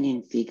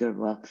feminine figure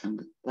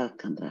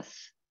welcomed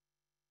us,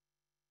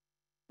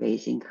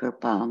 raising her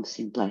palms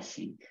in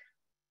blessing.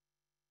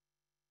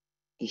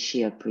 Is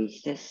she a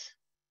priestess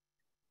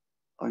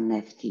or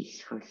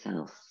Nephthys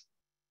herself?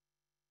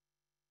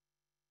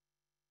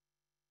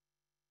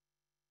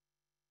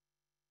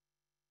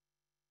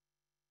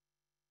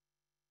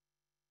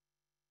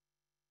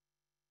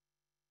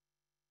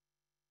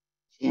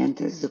 She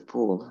enters the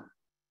pool,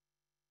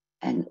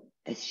 and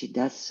as she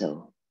does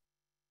so,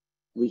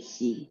 we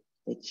see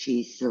that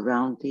she is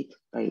surrounded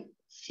by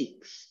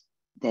 6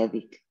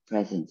 Devic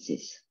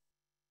presences,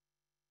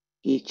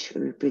 each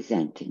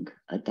representing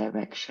a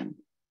direction.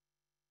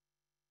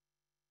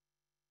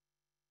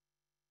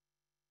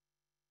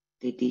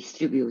 They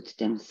distribute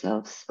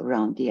themselves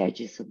around the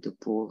edges of the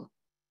pool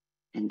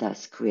and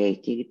thus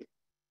create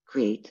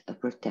a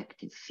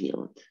protective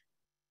field.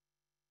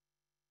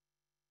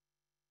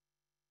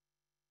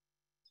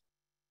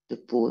 The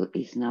pool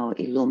is now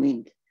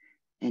illumined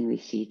and we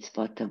see its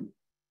bottom,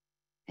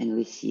 and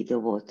we see the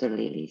water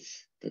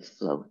lilies that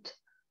float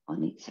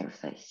on its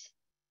surface.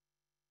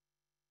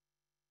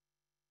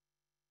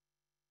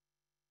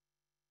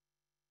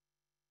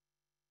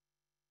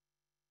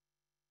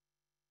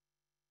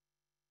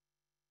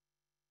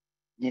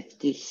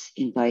 Nephthys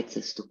invites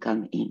us to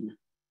come in.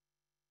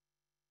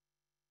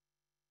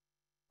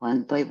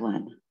 One by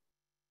one,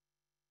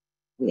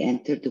 we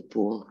enter the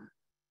pool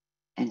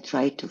and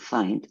try to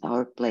find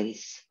our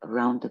place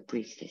around the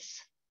priestess,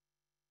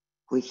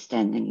 who is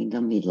standing in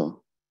the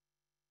middle,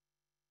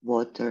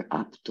 water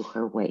up to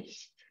her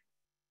waist.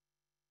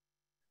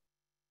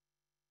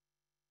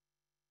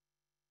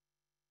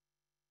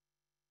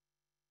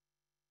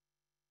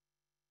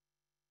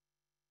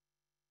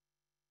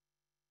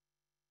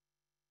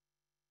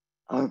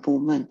 Our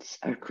movements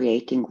are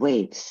creating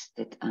waves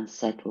that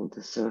unsettle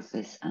the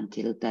surface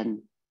until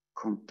then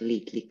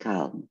completely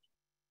calm.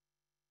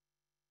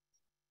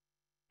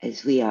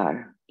 As we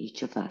are,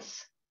 each of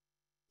us,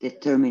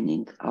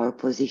 determining our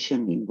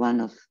position in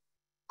one of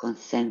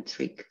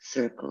concentric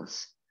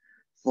circles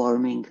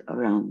forming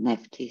around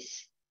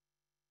Nephthys,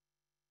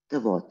 the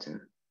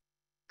water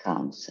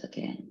calms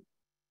again.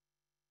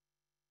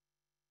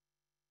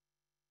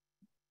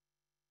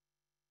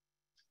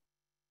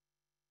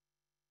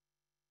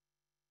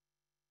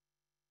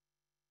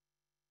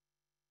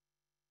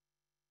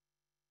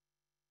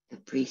 The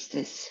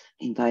priestess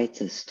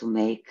invites us to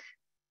make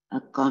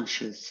a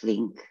conscious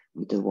link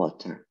with the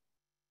water.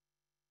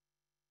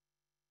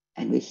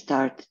 And we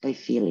start by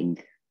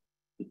feeling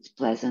its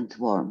pleasant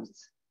warmth,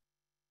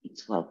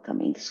 its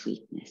welcoming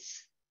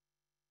sweetness.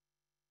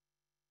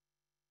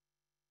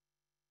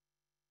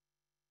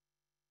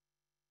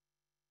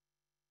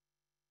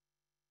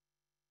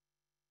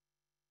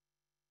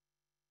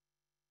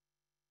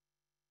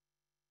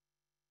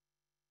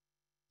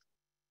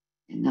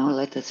 And now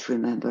let us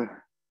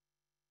remember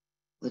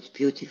what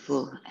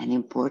beautiful and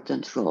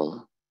important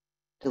role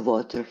the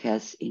water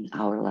has in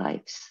our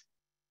lives,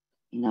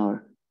 in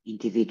our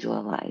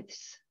individual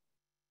lives.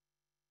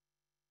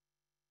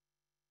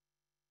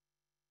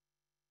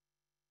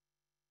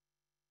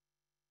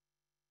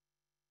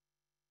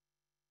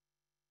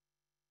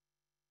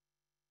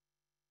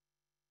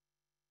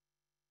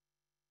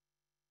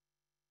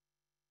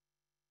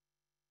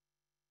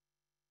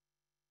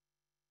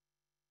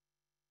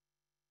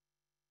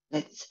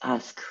 Let's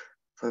ask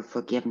for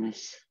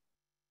forgiveness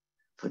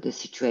for the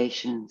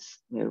situations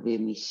where we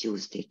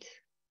misused it.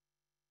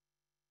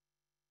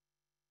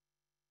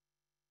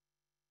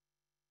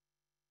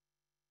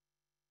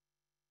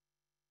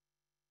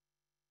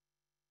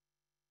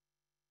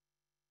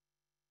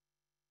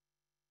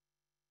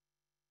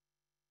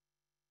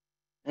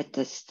 Let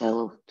us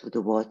tell to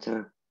the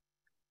water,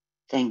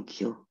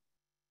 thank you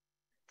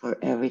for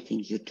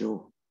everything you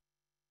do.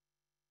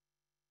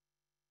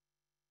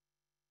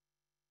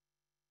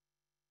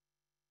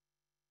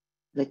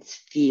 Let's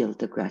feel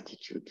the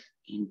gratitude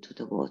into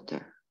the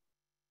water.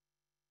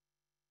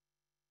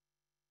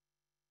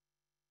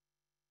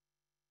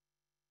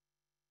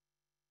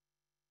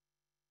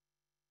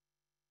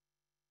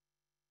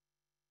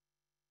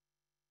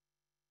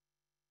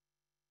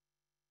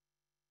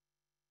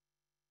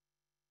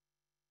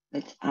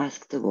 Let's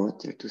ask the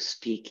water to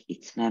speak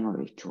its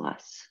memory to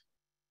us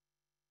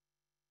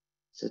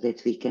so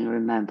that we can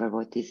remember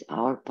what is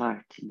our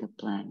part in the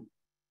plan.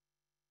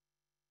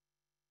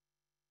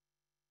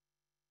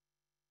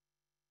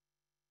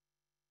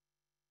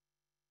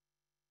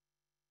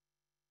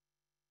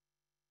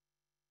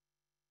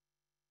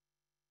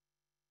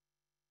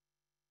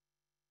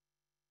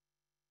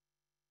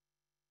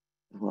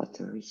 The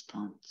water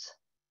responds.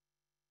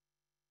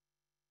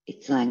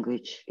 Its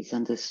language is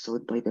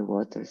understood by the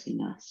waters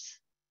in us,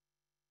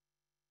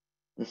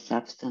 the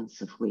substance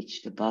of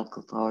which the bulk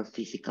of our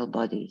physical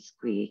body is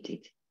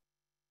created,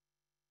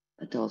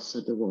 but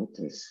also the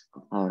waters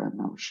of our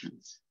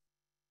emotions.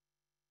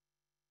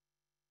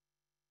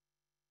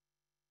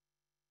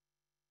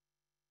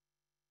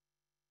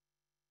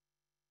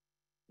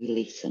 We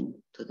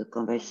listen to the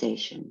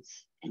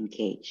conversations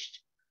engaged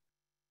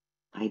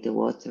by the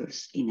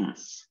waters in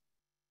us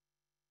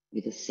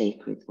with the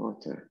sacred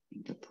water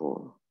in the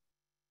pool.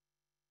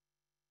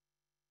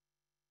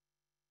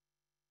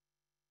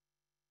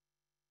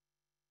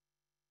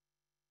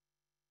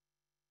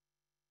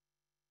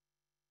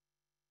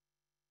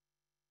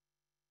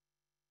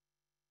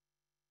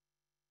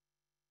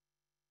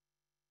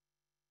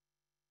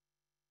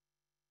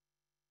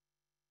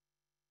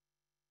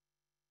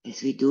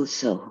 As we do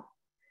so,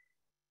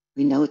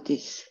 we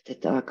notice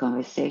that our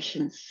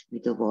conversations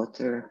with the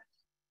water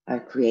are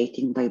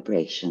creating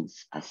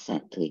vibrations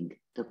unsettling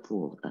the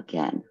pool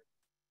again.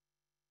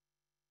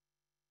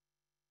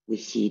 We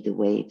see the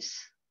waves,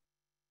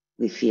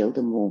 we feel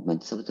the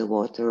movements of the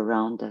water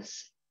around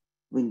us,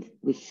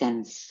 we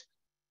sense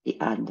the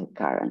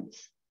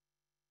undercurrents,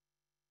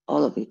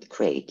 all of it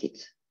created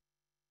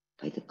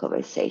by the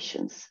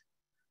conversations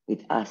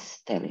with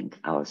us telling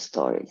our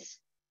stories.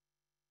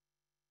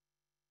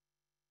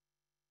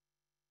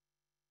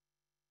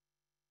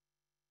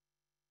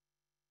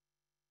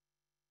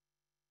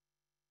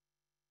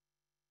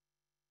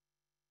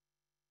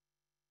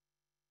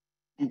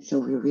 And so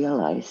we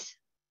realize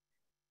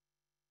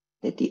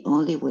that the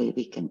only way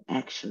we can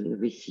actually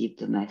receive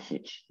the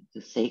message of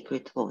the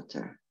sacred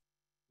water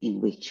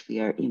in which we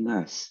are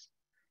immersed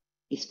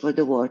is for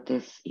the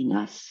waters in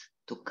us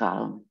to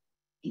calm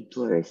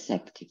into a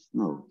receptive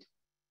mode.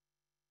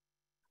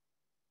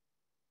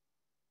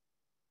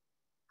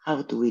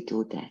 How do we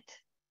do that?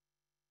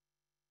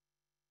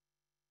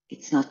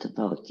 It's not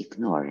about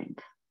ignoring.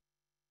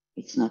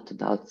 It's not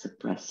about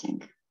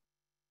suppressing.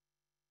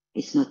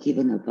 It's not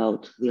even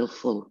about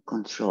willful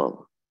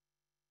control.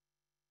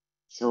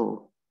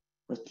 So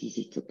what is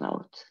it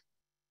about?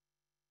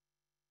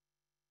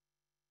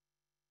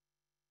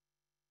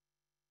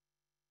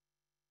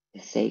 The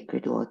The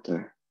sacred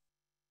water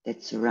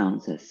that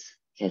surrounds us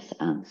has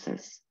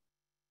answers.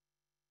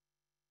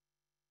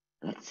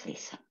 Let's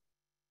listen.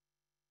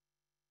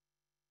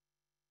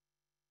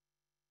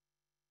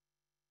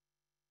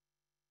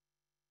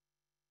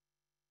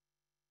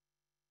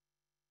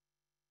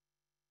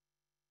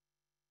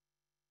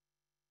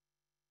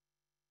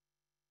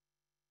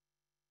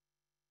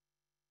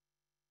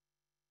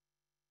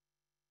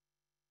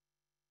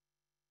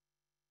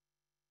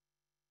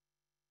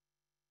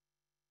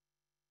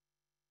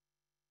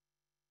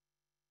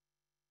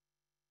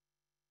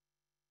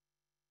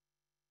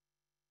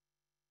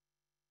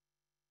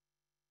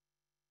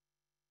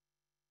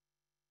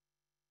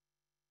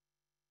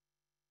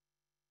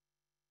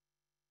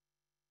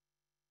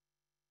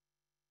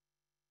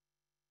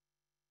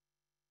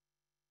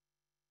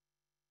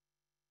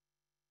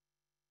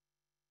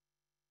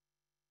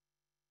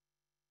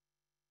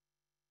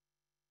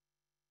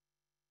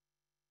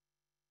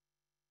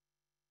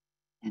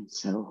 And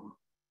so,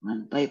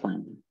 one by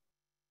one,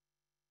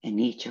 and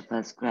each of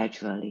us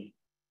gradually,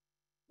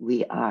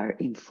 we are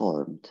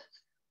informed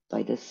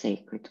by the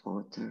sacred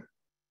water,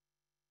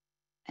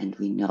 and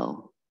we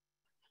know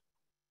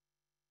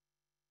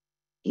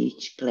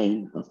each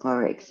plane of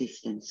our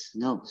existence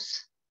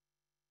knows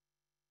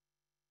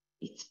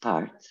its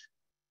part,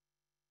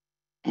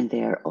 and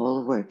they are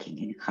all working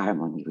in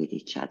harmony with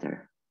each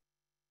other,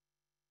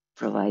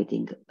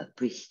 providing a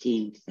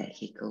pristine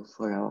vehicle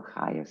for our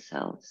higher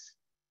selves.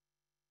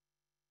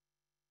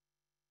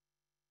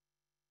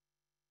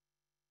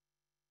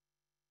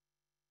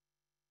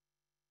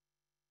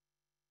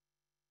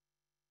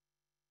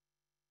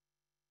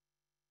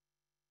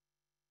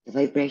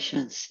 The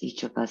vibrations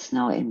each of us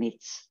now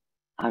emits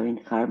are in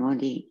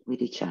harmony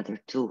with each other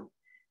too,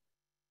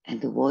 and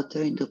the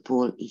water in the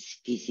pool is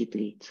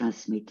visibly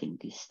transmitting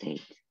this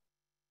state.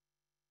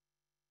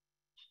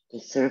 The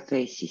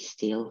surface is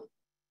still,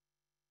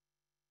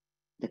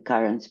 the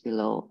currents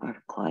below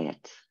are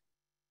quiet.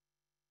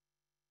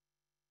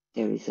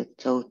 There is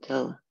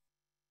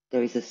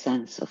a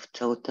sense of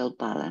total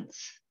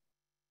balance,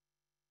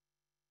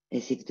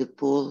 as if the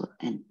pool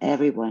and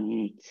everyone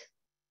in it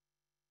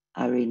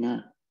are in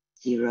a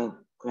zero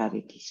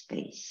gravity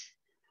space.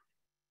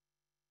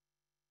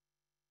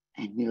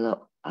 And we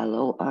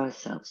allow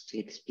ourselves to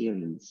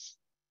experience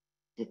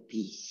the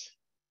peace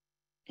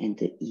and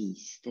the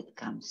ease that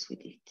comes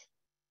with it.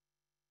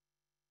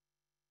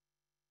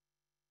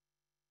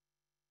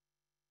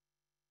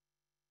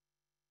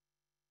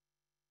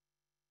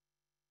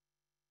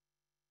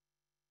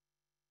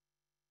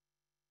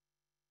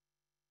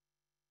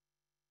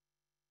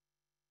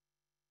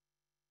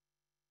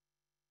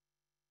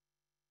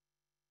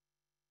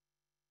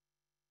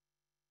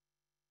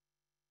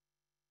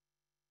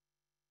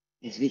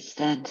 As we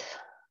stand,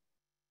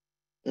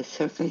 the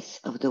surface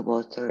of the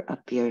water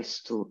appears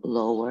to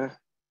lower,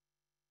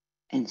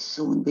 and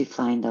soon we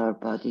find our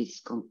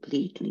bodies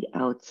completely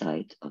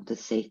outside of the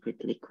sacred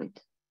liquid.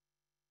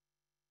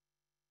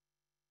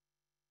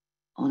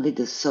 Only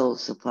the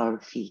soles of our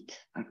feet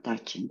are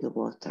touching the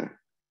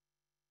water.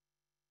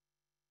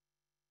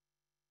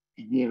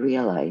 And we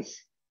realize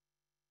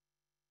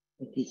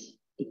that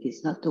it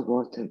is not the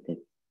water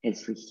that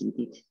has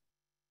receded,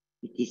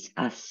 it is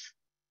us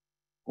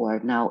who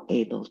are now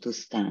able to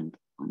stand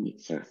on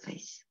its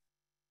surface.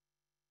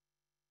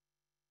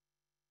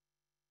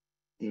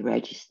 We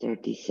register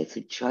this as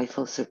a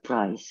joyful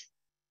surprise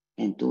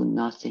and do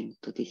nothing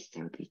to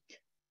disturb it.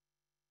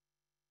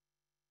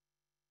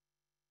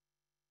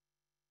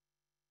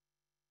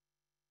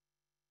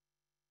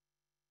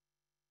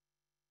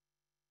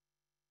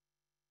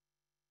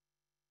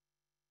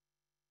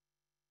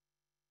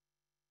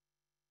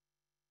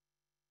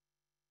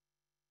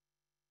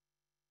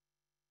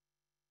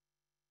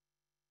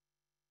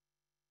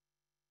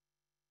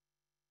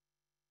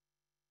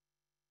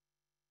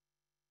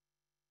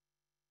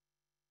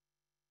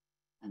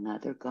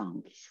 Another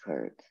gong is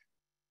heard.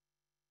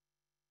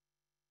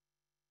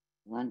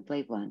 One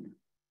by one,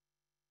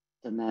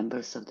 the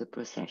members of the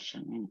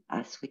procession, and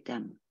us with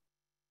them,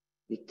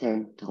 we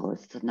turn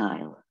towards the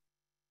Nile.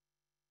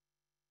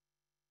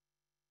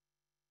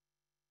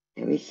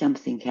 There is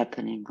something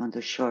happening on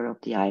the shore of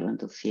the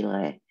island of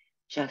Philae,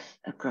 just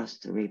across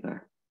the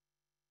river.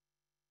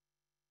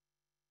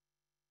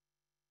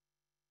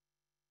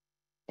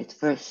 At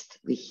first,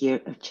 we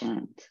hear a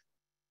chant,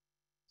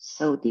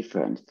 so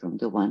different from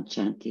the one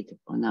chanted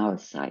on our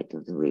side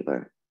of the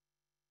river.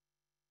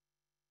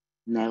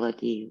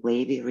 Melody,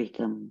 wavy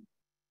rhythm.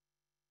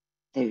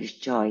 There is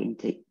joy in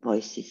the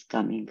voices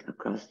coming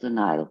across the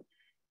Nile,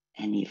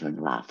 and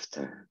even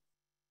laughter.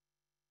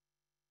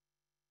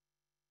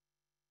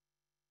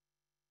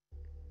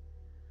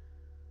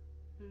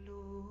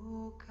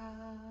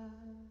 Loka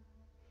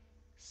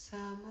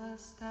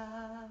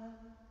samasta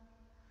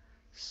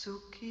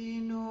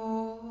sukhino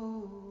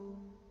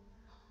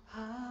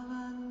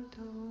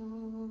bhavantu.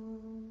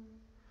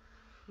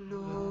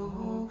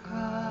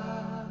 Loka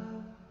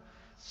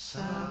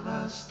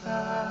samasta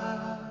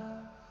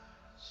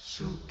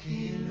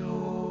sukhino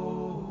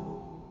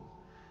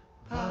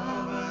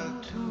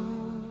bhavantu.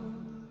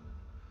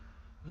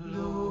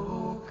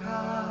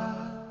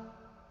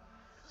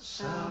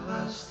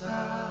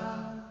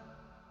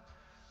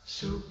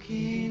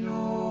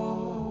 Sukino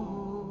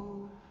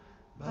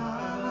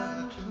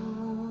Bhavantu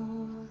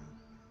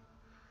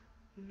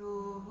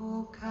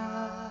Loka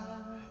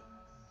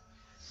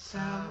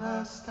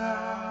Samasta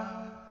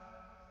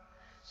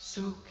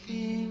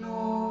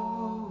Sukino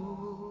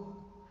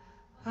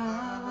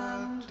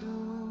Bhavantu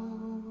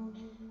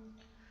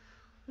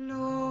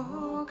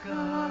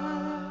Loka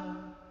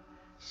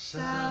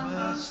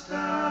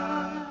Samasta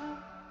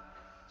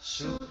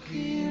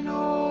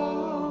Sukino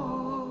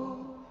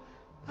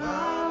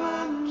Bhavantu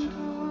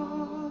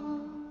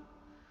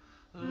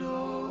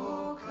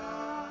Loka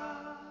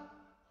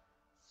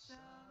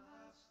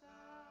Samasta.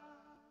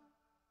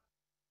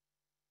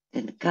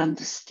 Then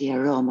comes the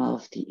aroma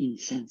of the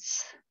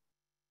incense,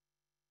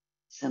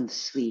 some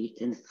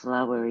sweet and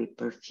flowery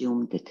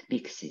perfume that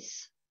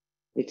mixes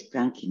with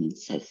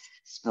frankincense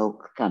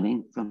smoke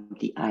coming from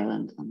the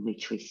island on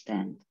which we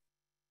stand.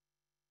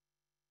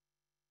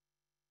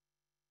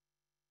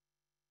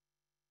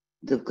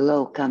 The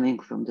glow coming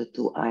from the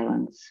two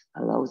islands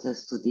allows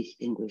us to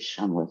distinguish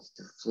somewhat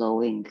the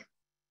flowing,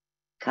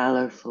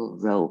 colorful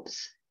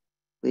robes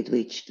with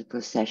which the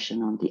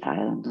procession on the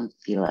island of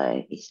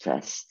Philae is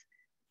dressed.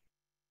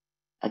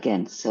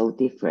 Again, so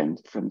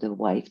different from the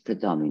white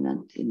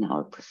predominant in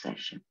our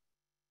procession.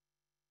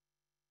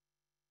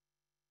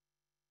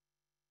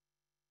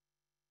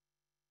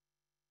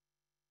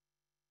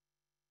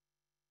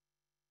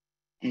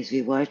 As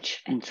we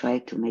watch and try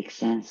to make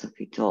sense of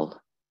it all,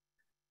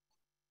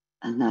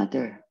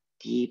 another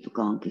deep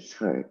gong is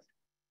heard,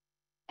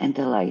 and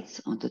the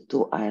lights on the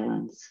two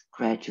islands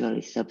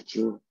gradually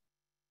subdue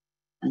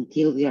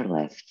until we are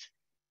left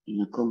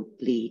in a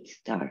complete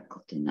dark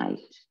of the night.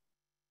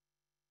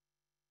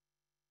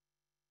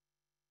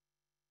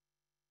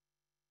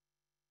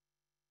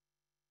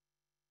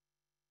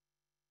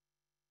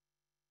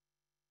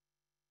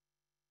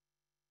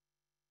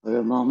 For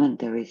a moment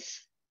there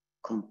is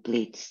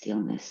complete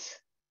stillness,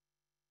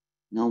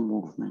 no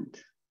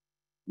movement,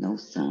 no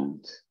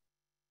sound,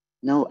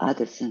 no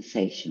other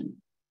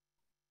sensation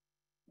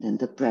than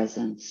the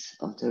presence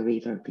of the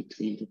river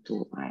between the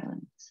two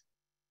islands.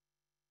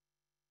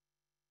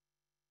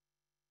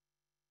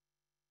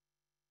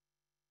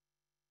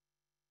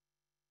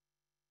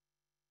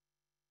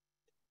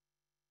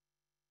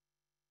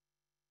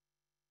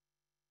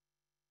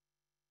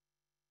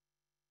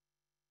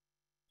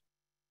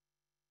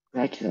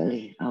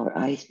 Gradually, our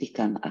eyes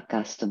become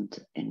accustomed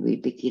and we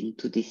begin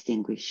to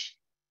distinguish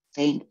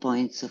faint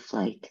points of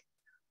light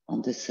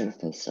on the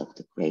surface of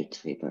the great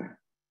river.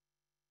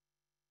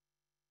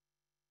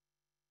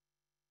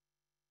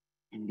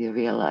 And we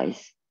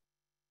realize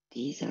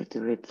these are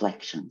the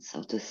reflections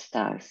of the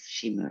stars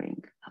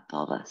shimmering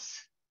above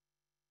us.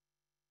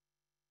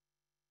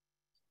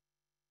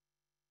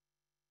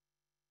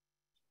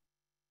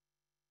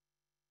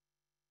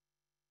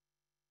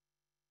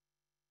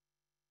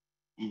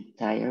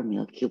 Entire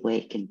Milky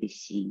Way can be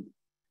seen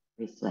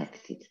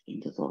reflected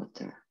in the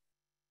water.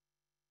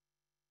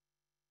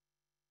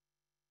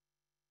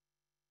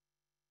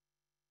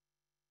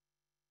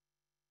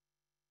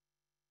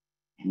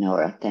 And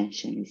our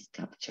attention is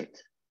captured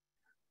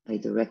by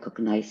the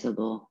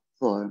recognizable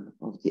form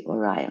of the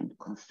Orion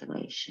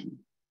constellation.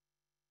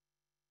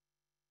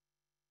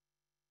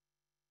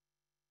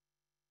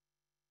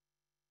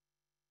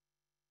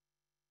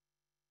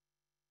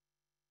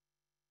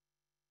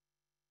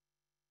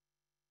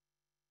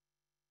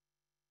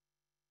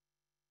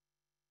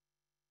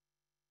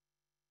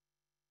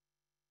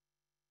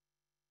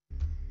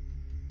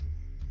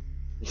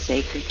 The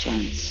sacred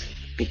chants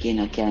begin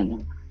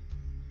again,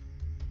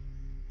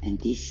 and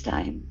this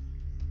time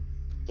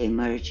they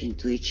merge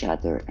into each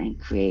other and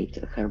create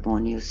a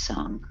harmonious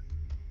song,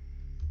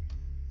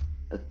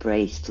 a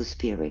praise to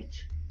spirit,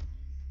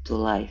 to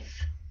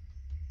life,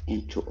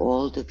 and to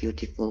all the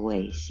beautiful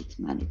ways it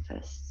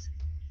manifests.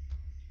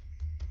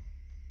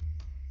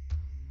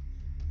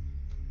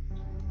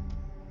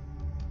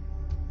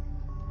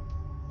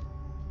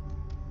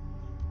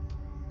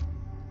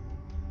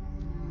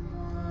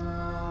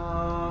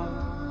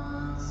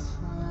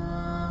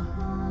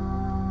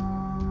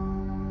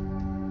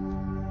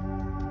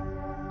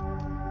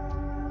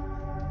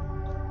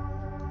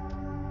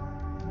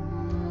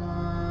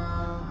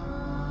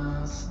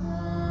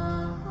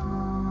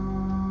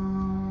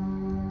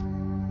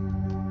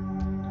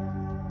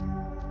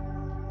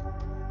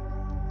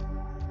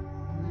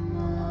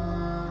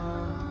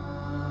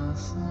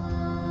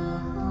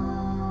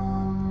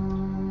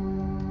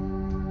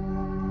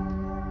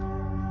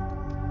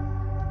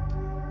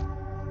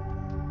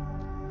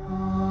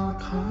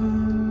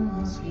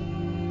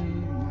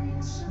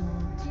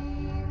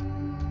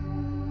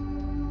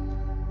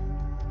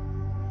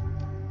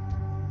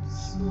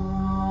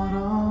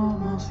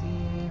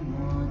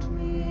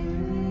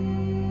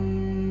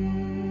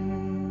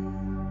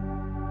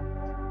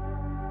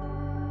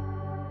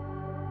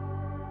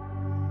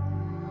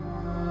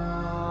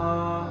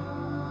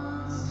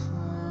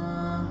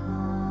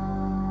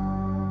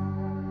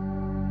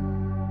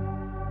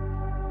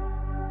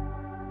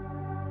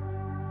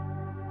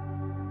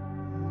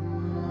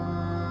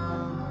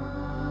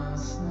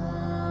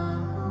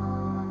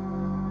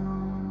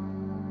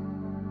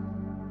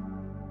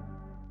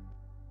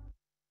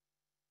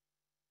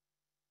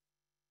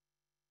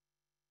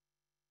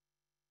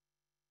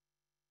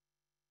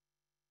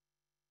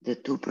 The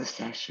two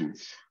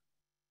processions,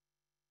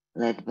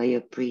 led by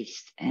a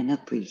priest and a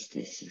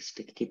priestess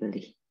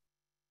respectively,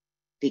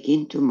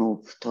 begin to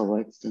move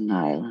towards the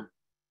Nile,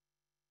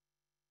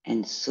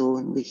 and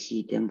soon we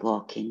see them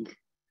walking,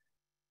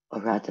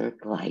 or rather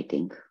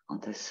gliding, on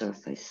the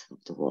surface of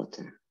the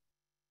water.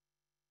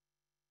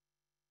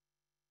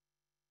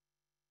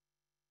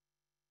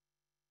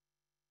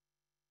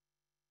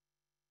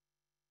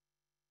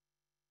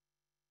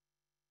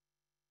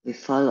 We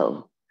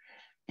follow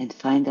and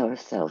find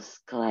ourselves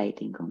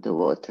gliding on the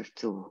water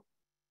too.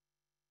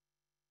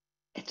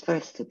 At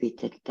first a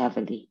bit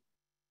heavily,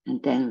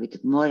 and then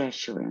with more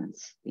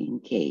assurance we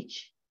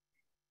engage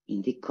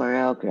in the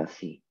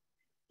choreography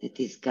that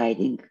is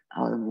guiding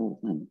our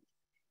movement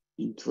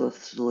into a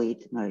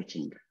fluid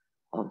merging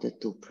of the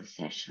two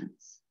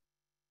processions.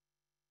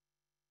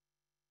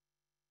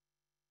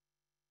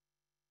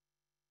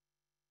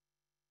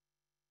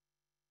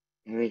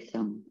 The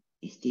rhythm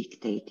is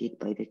dictated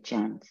by the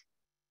chant,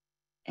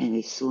 and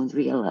we soon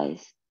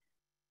realize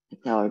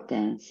that our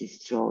dance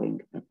is drawing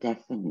a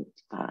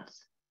definite path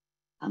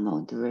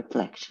among the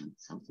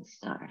reflections of the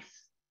stars.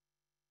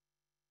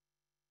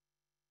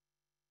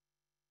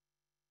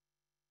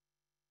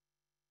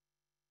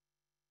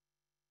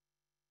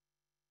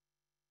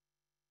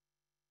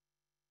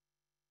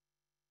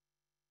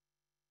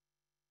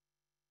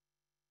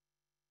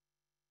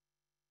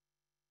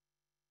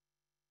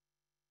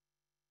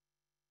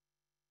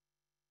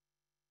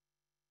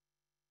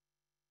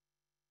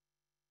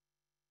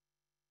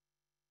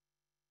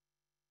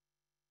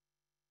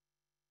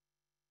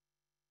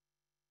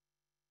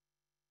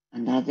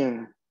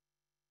 Another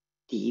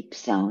deep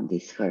sound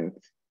is heard,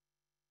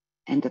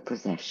 and the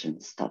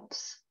procession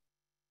stops.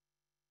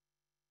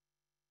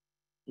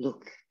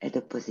 Look at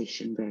the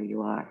position where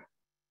you are.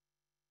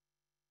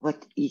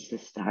 What is the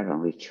star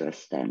on which you are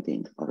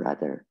standing, or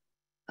rather,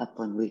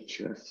 upon which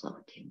you are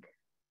floating?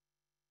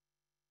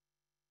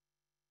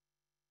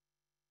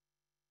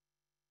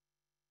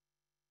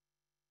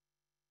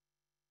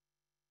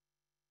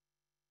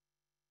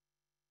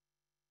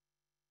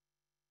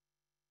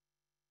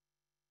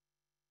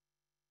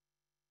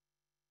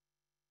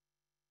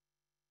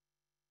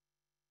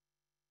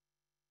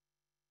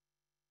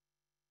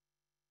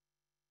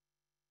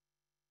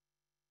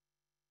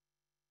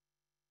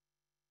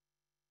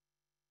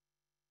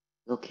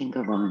 Looking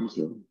around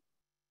you,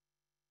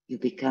 you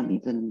become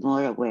even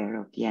more aware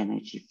of the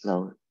energy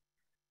flow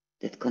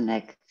that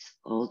connects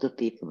all the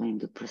people in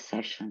the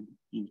procession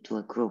into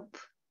a group.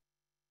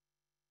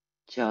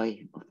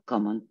 Joy of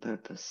common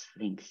purpose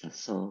links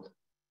us all.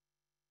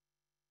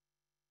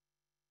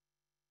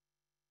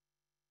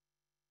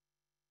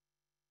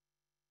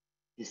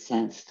 You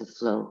sense the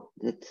flow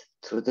that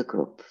through the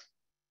group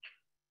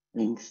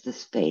links the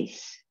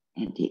space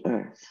and the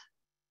earth,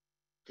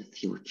 the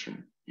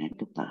future and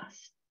the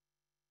past.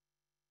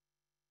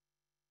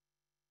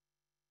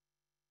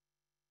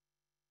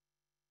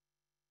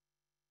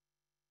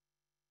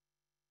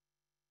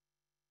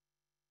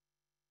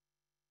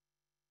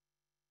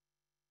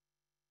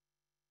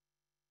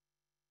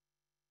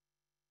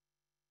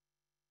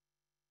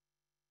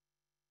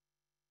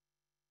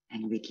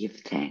 And we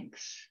give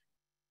thanks.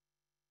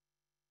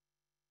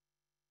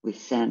 We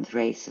send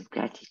rays of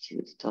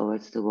gratitude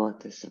towards the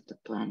waters of the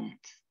planet.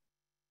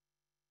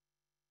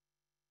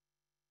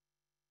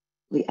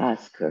 We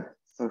ask her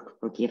for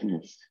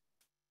forgiveness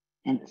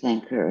and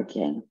thank her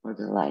again for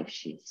the life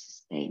she is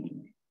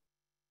sustaining.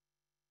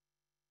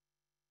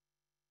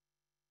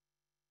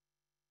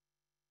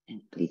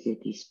 And please,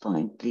 at this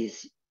point,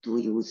 please do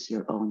use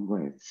your own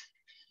words.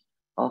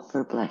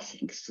 Offer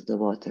blessings to the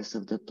waters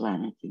of the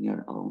planet in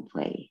your own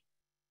way.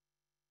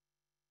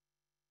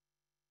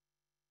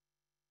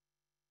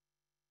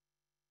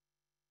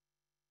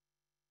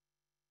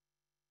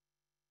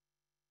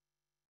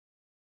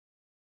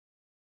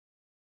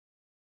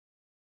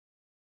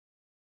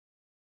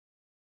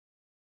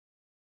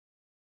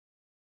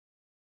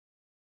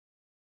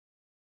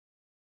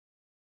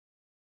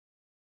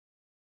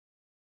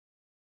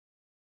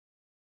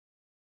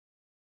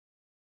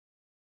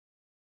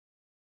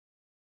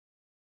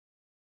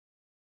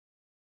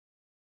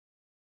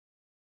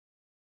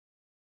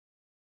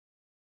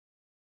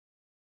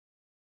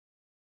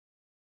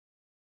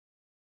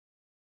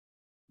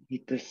 We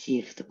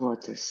perceive the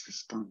water's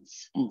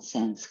response and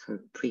sense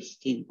her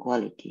pristine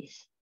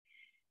qualities,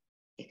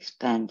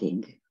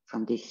 expanding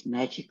from this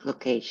magic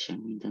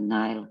location in the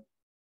Nile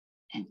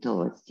and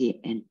towards the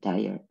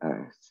entire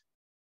earth.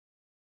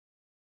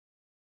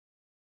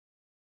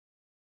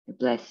 The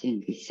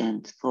blessing is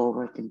sent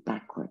forward and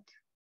backward,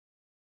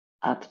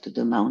 up to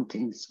the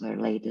mountains where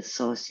lay the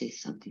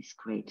sources of this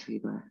great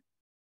river,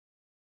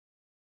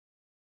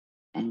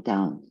 and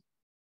down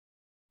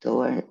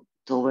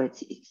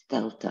towards its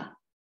delta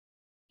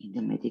in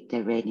the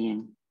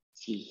Mediterranean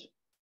Sea,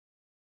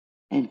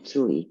 and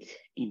through it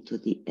into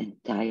the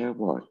entire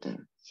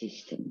water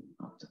system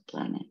of the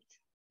planet.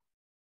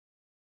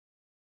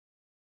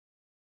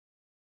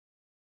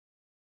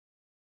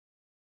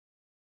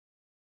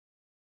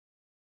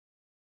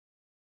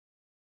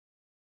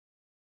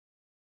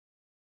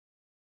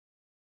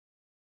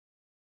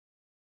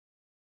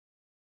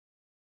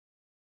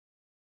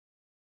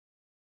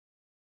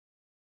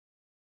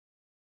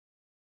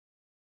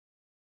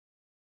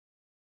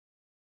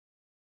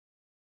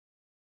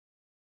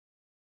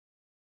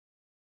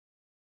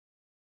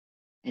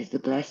 As the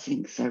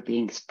blessings are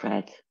being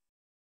spread,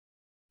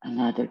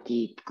 another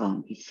deep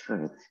gong is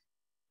heard,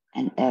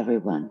 and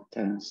everyone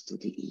turns to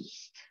the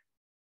east.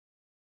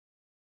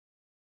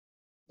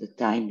 The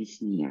time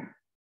is near.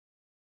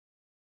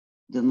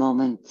 The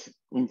moment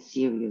when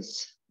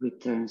Sirius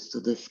returns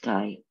to the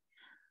sky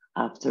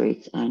after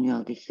its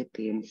annual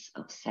disappearance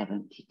of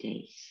 70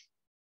 days.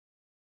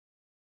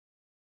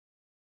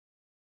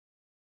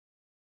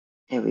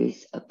 There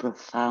is a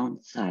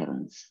profound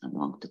silence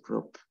among the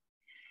group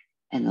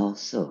and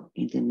also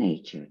in the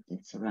nature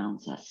that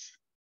surrounds us.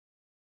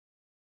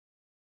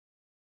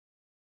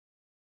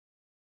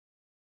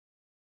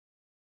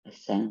 A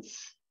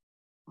sense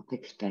of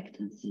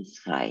expectancy is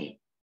high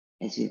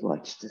as we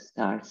watch the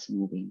stars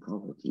moving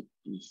over the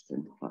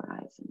eastern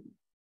horizon.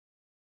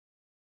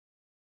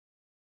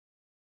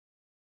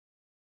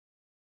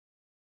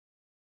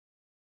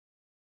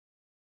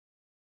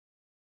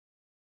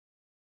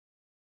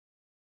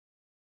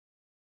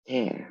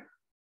 There,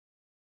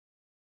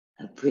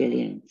 a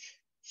brilliant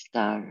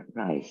star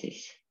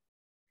rises,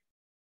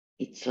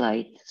 its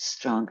light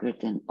stronger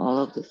than all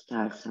of the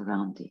stars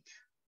around it.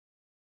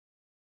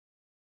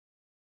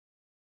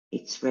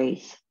 Its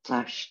rays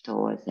flash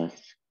towards us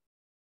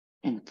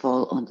and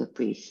fall on the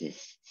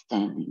priestess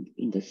standing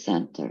in the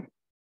center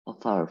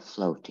of our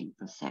floating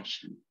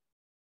procession.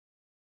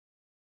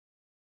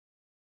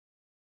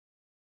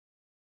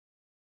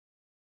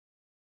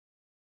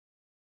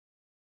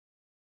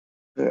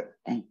 Her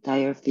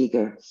entire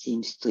figure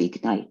seems to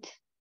ignite,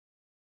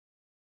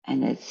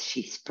 and as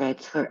she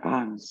spreads her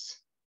arms,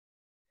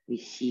 we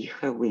see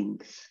her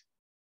wings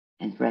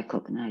and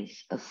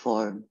recognize a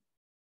form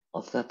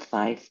of a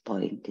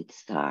five-pointed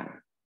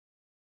star.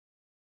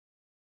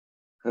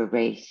 Her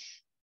rays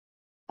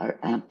are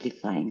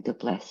amplifying the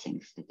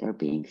blessings that are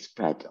being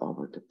spread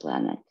over the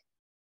planet.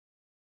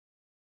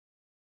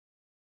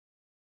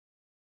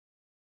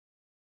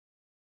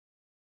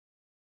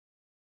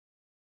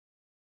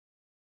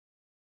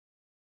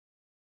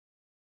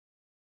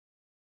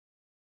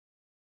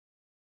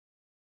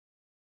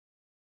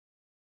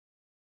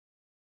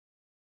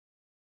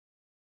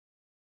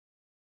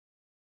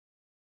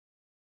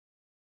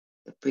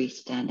 The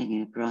priest standing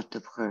in front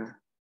of her,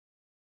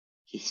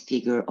 his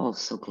figure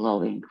also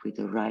glowing with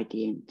a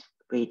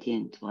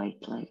radiant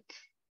white light.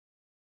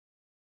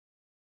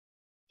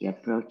 He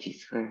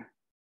approaches her,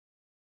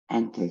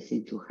 enters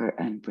into her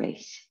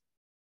embrace,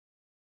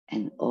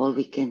 and all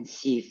we can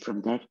see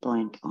from that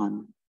point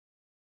on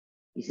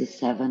is a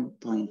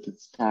seven-pointed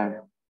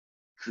star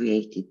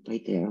created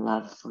by their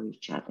love for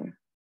each other.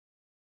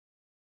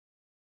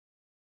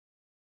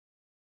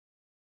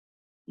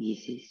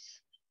 Isis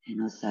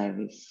and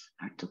Osiris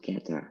are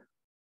together,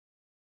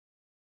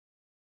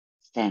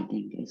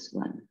 standing as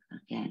one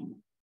again.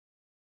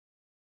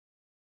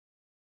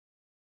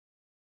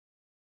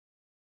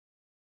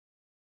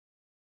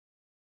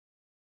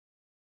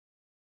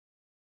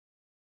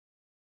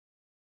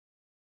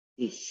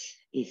 This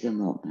is a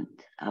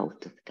moment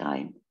out of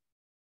time.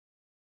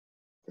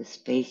 The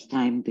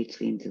space-time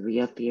between the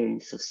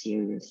reappearance of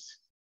Sirius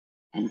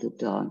and the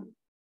dawn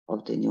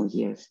of the New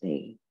Year's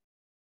Day.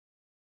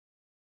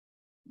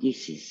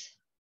 This is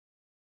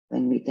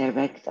when we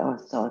direct our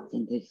thoughts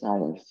and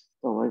desires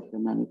towards the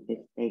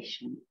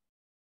manifestation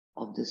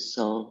of the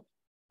soul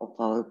of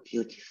our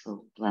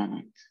beautiful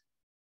planet.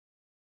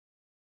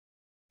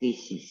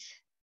 This is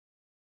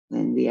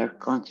when we are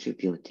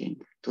contributing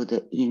to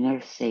the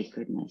inner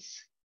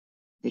sacredness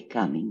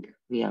becoming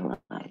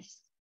realized.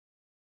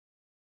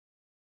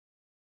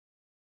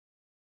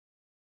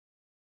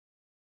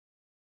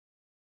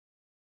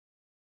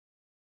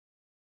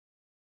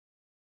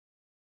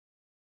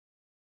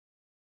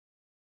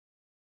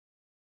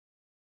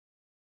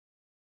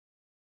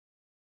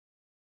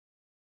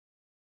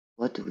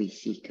 What do we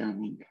see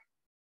coming?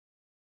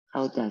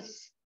 How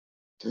does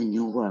the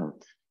new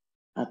world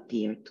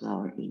appear to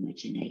our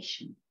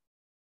imagination?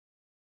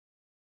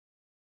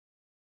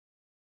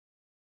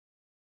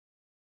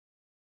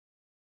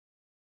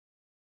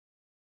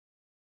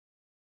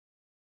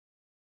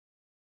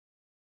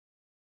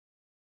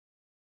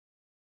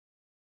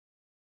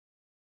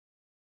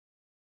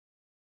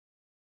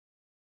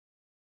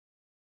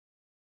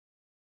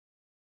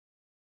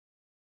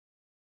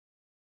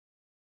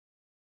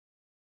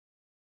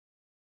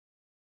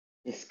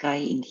 The sky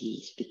in the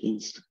east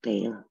begins to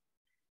pale,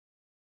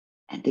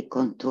 and the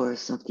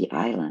contours of the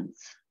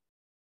islands,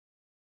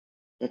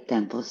 the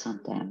temples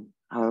on them,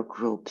 our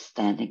group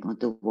standing on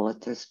the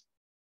waters,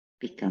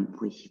 become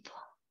visible.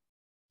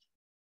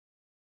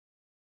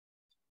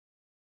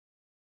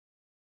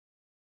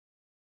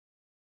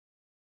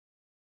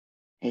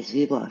 As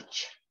we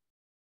watch,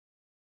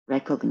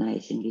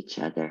 recognizing each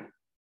other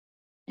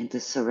and the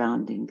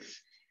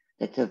surroundings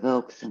that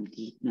evoke some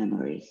deep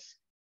memories,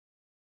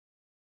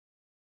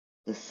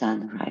 the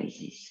sun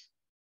rises,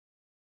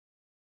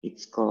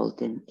 its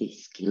golden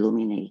disk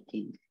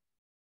illuminating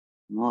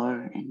more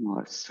and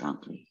more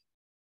strongly.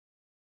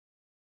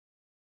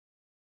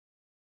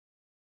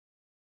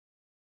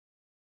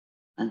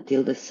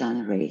 Until the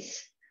sun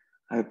rays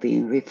are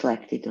being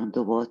reflected on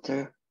the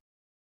water,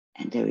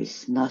 and there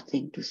is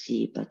nothing to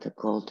see but a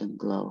golden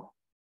glow.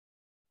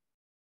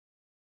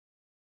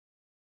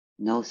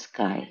 No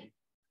sky,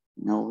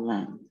 no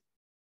land,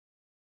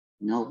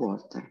 no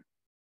water.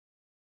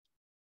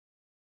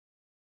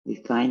 We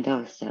find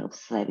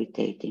ourselves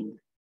levitating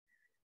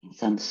in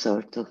some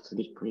sort of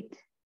liquid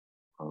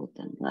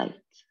golden light.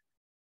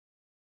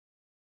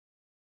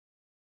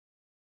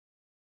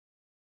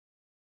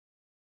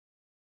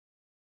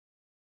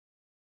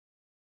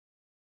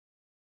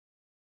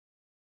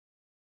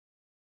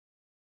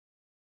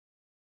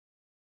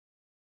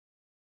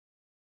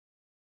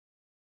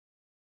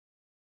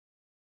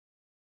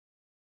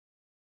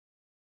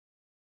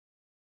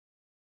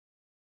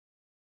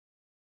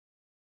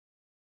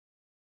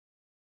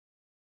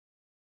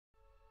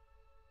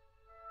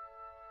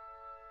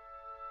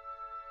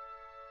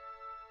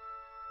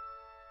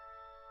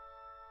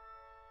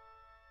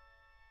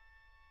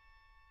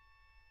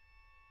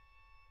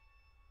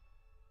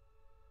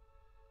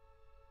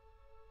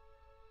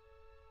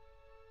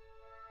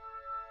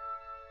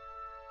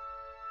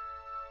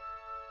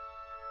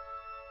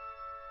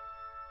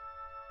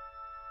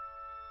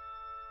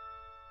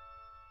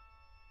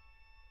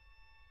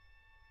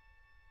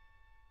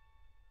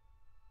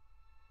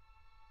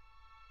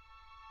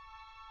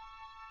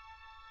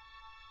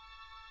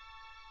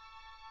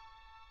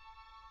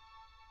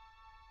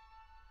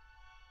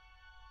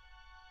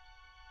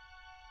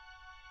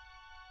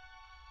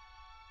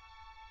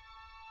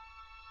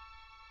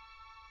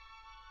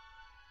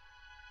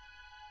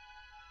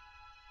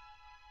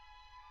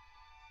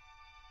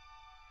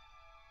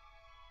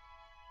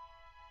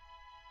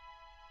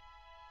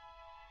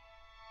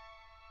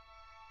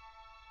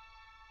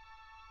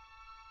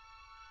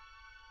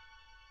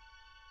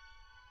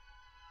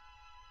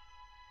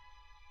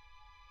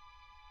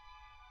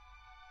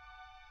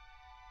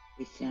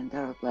 We send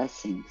our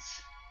blessings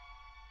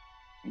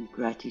and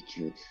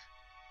gratitude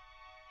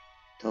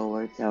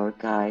towards our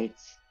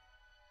guides,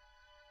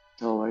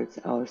 towards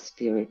our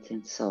spirits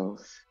and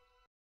souls,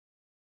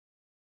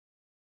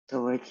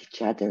 towards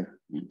each other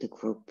and the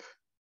group,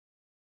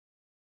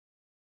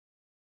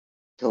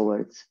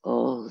 towards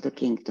all the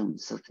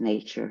kingdoms of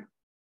nature,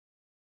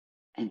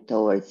 and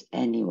towards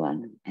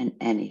anyone and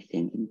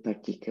anything in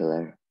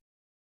particular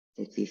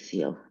that we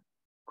feel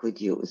could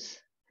use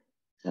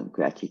some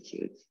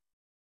gratitude.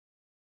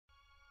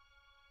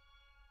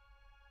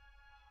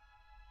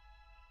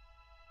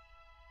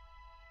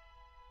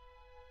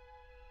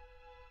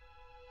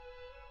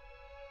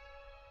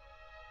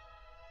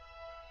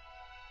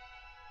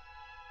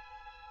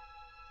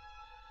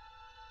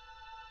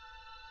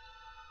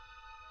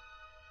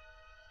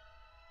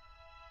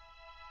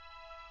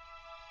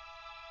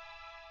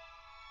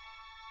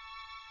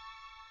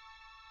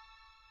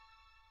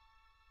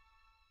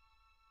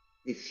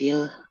 We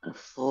feel a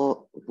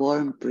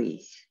warm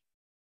breeze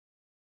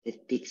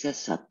that picks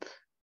us up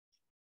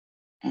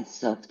and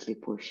softly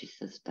pushes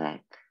us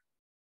back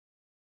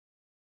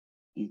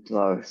into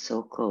our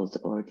so-called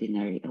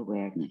ordinary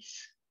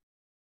awareness.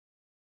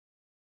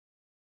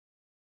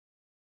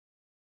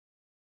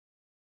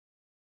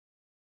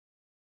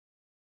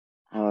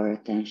 Our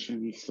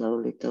attention is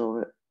slowly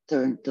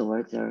turned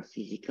towards our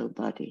physical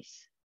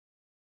bodies,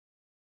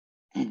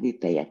 and we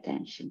pay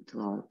attention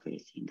to our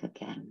breathing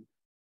again.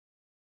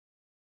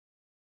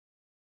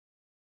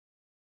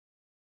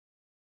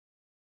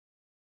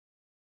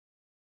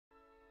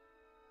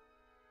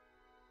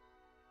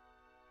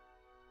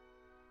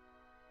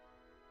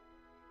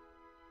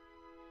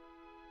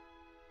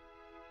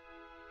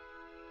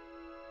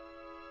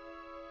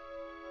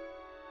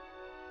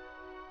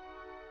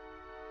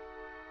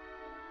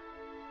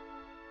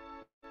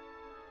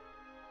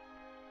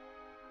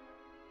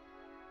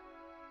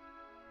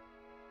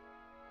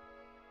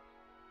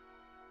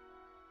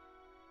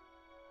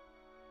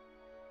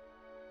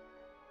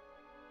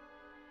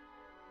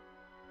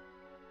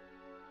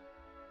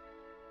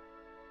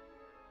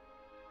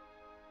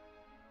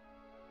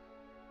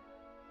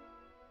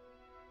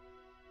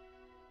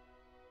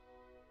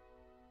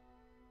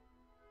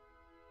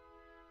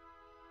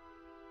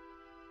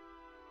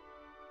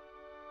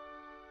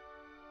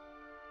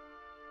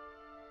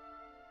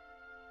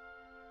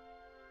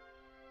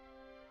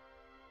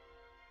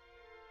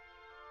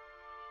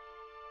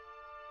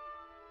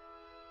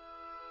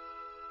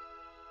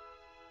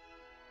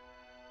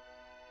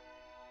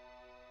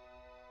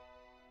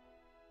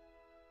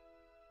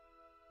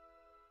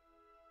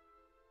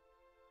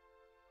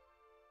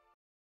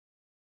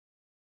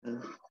 So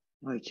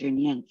our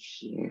journey ends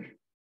here,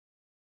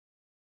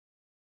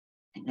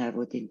 and I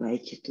would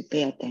invite you to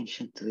pay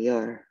attention to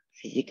your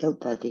physical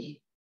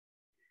body,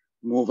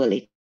 move a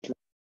little,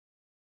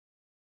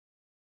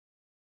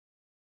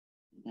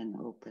 and then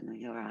open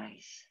your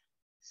eyes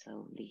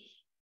slowly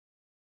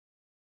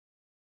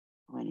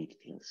when it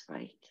feels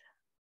right.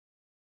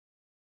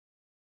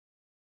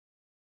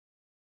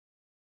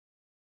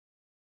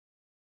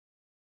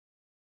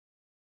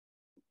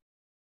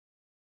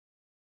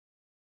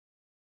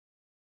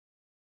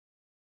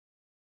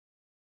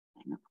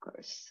 And of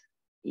course,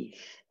 if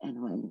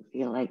and when you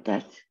feel like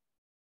that,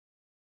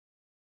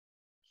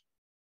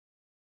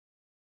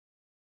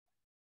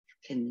 you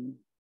can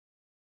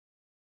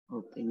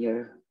open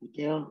your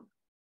video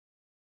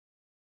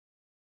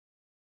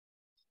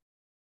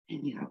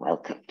and you are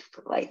welcome to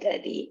provide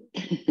any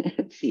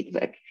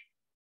feedback.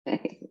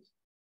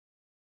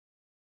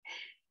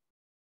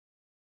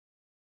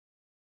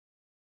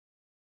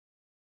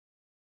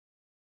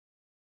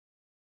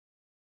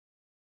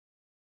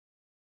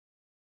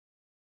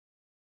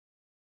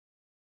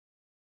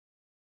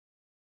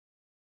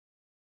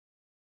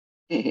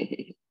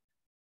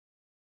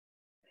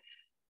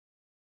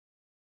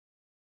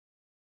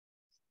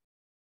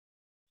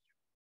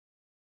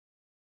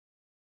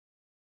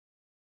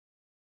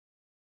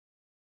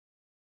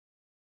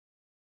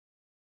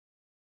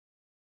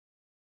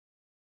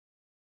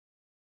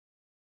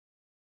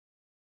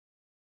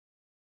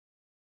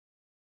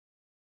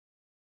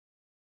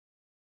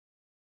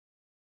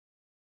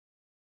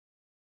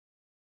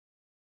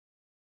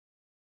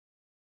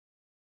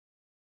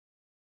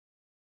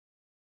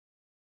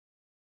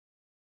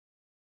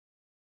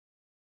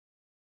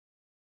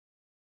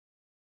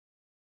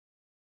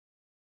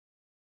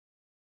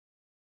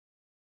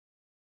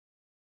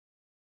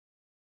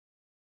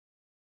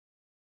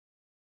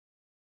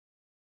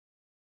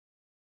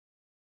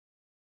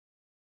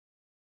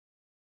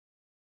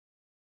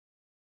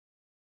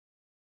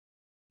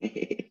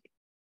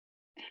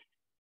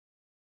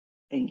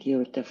 Thank you,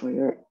 Rita, for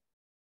your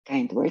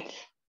kind words.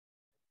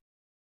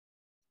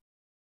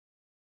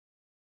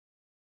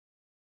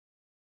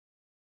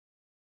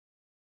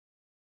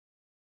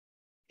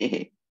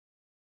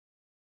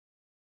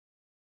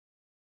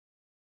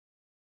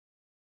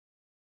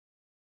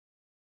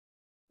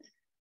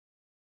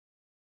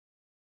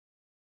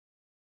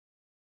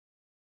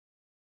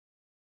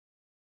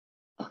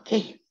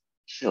 Okay,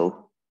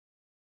 so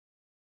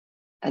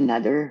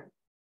another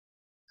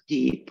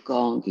deep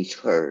gong is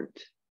heard,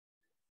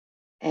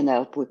 and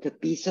I'll put a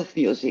piece of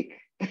music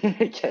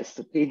just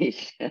to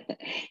finish.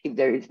 If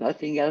there is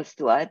nothing else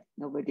to add,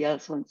 nobody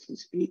else wants to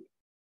speak.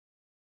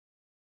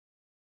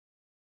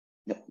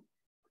 No.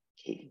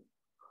 Okay.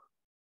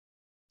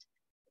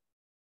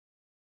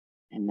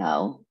 And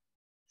now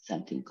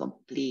something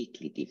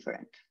completely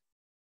different.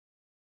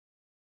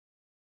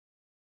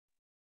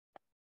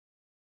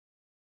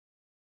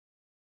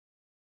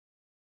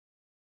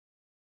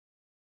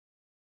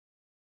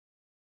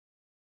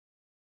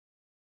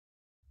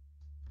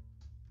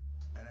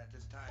 And at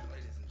this time,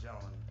 ladies and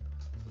gentlemen,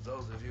 for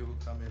those of you who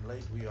come in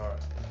late, we are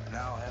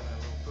now having a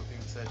little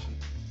cooking session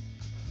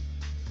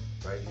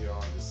right here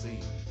on the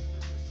scene.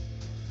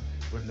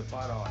 Putting the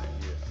pot on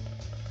in here.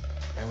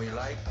 And we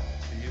like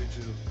for you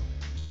to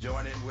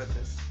join in with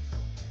us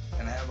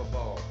and have a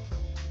ball.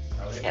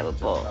 Now, ladies Have a and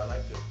gentlemen, ball. I'd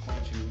like to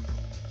acquaint you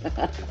with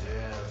the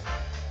jazz.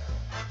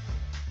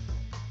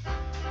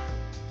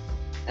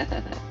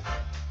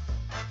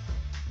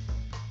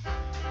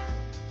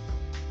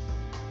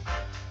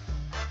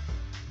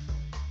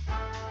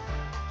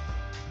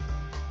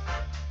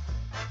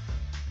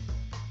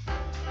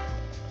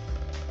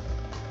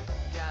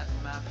 Got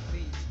my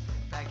feet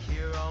back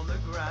here on the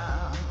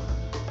ground.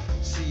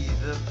 See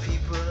the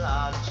people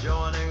are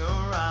joining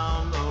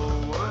around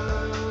the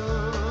world.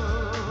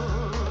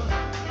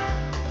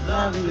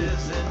 Love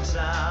is in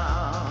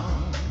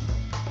town.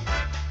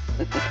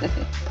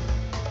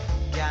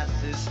 Got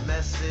this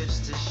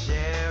message to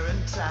share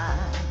in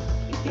time.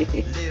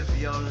 Live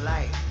your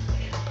life,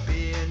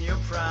 be in your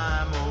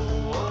prime.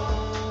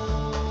 Oh,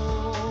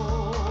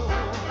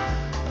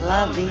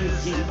 Love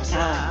is in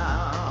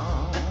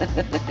town.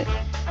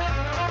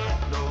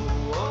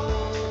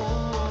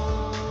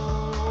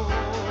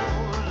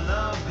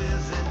 Love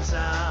is in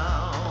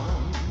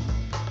town.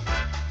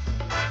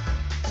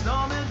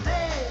 Stormy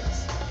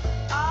days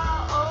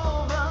are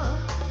over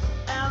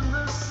and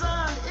the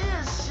sun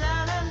is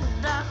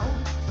shining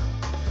down.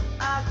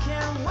 I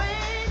can't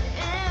wait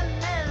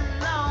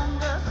any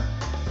longer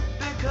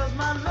because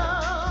my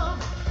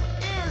love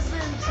is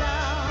in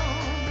town.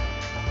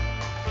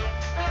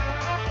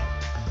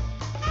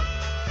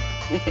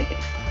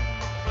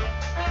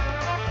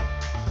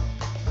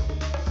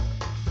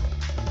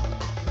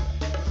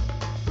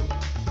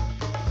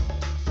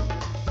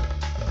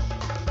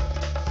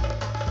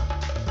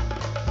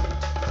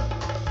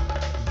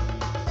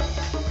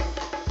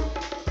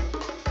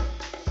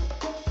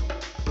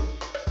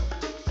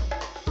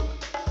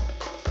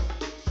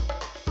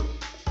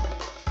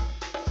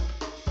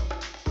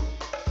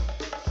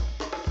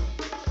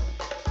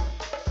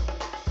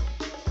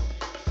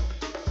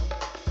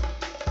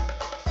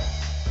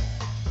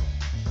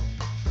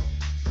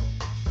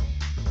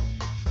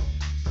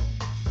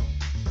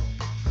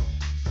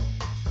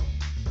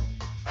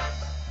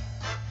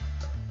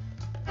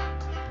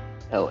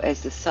 So,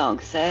 as the song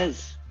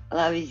says,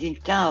 love is in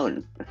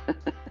town.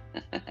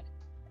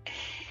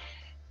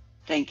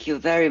 Thank you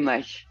very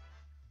much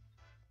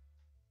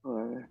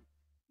for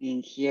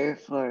being here,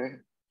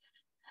 for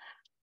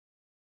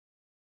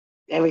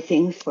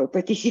everything, for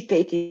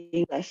participating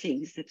in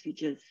blessings that we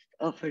just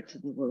offered to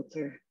the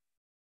water.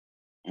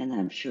 And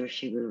I'm sure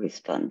she will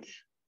respond.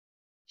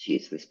 She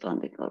is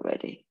responding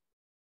already.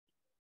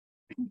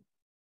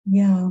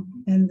 Yeah,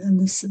 and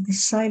the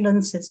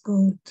silence is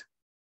good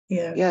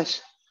here.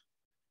 Yes.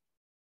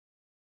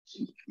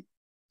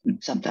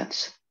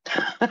 Sometimes.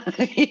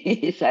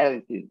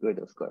 Silence is good,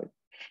 of course.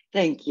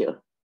 Thank you.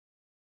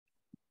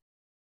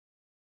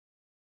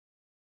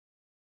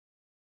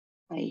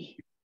 Bye.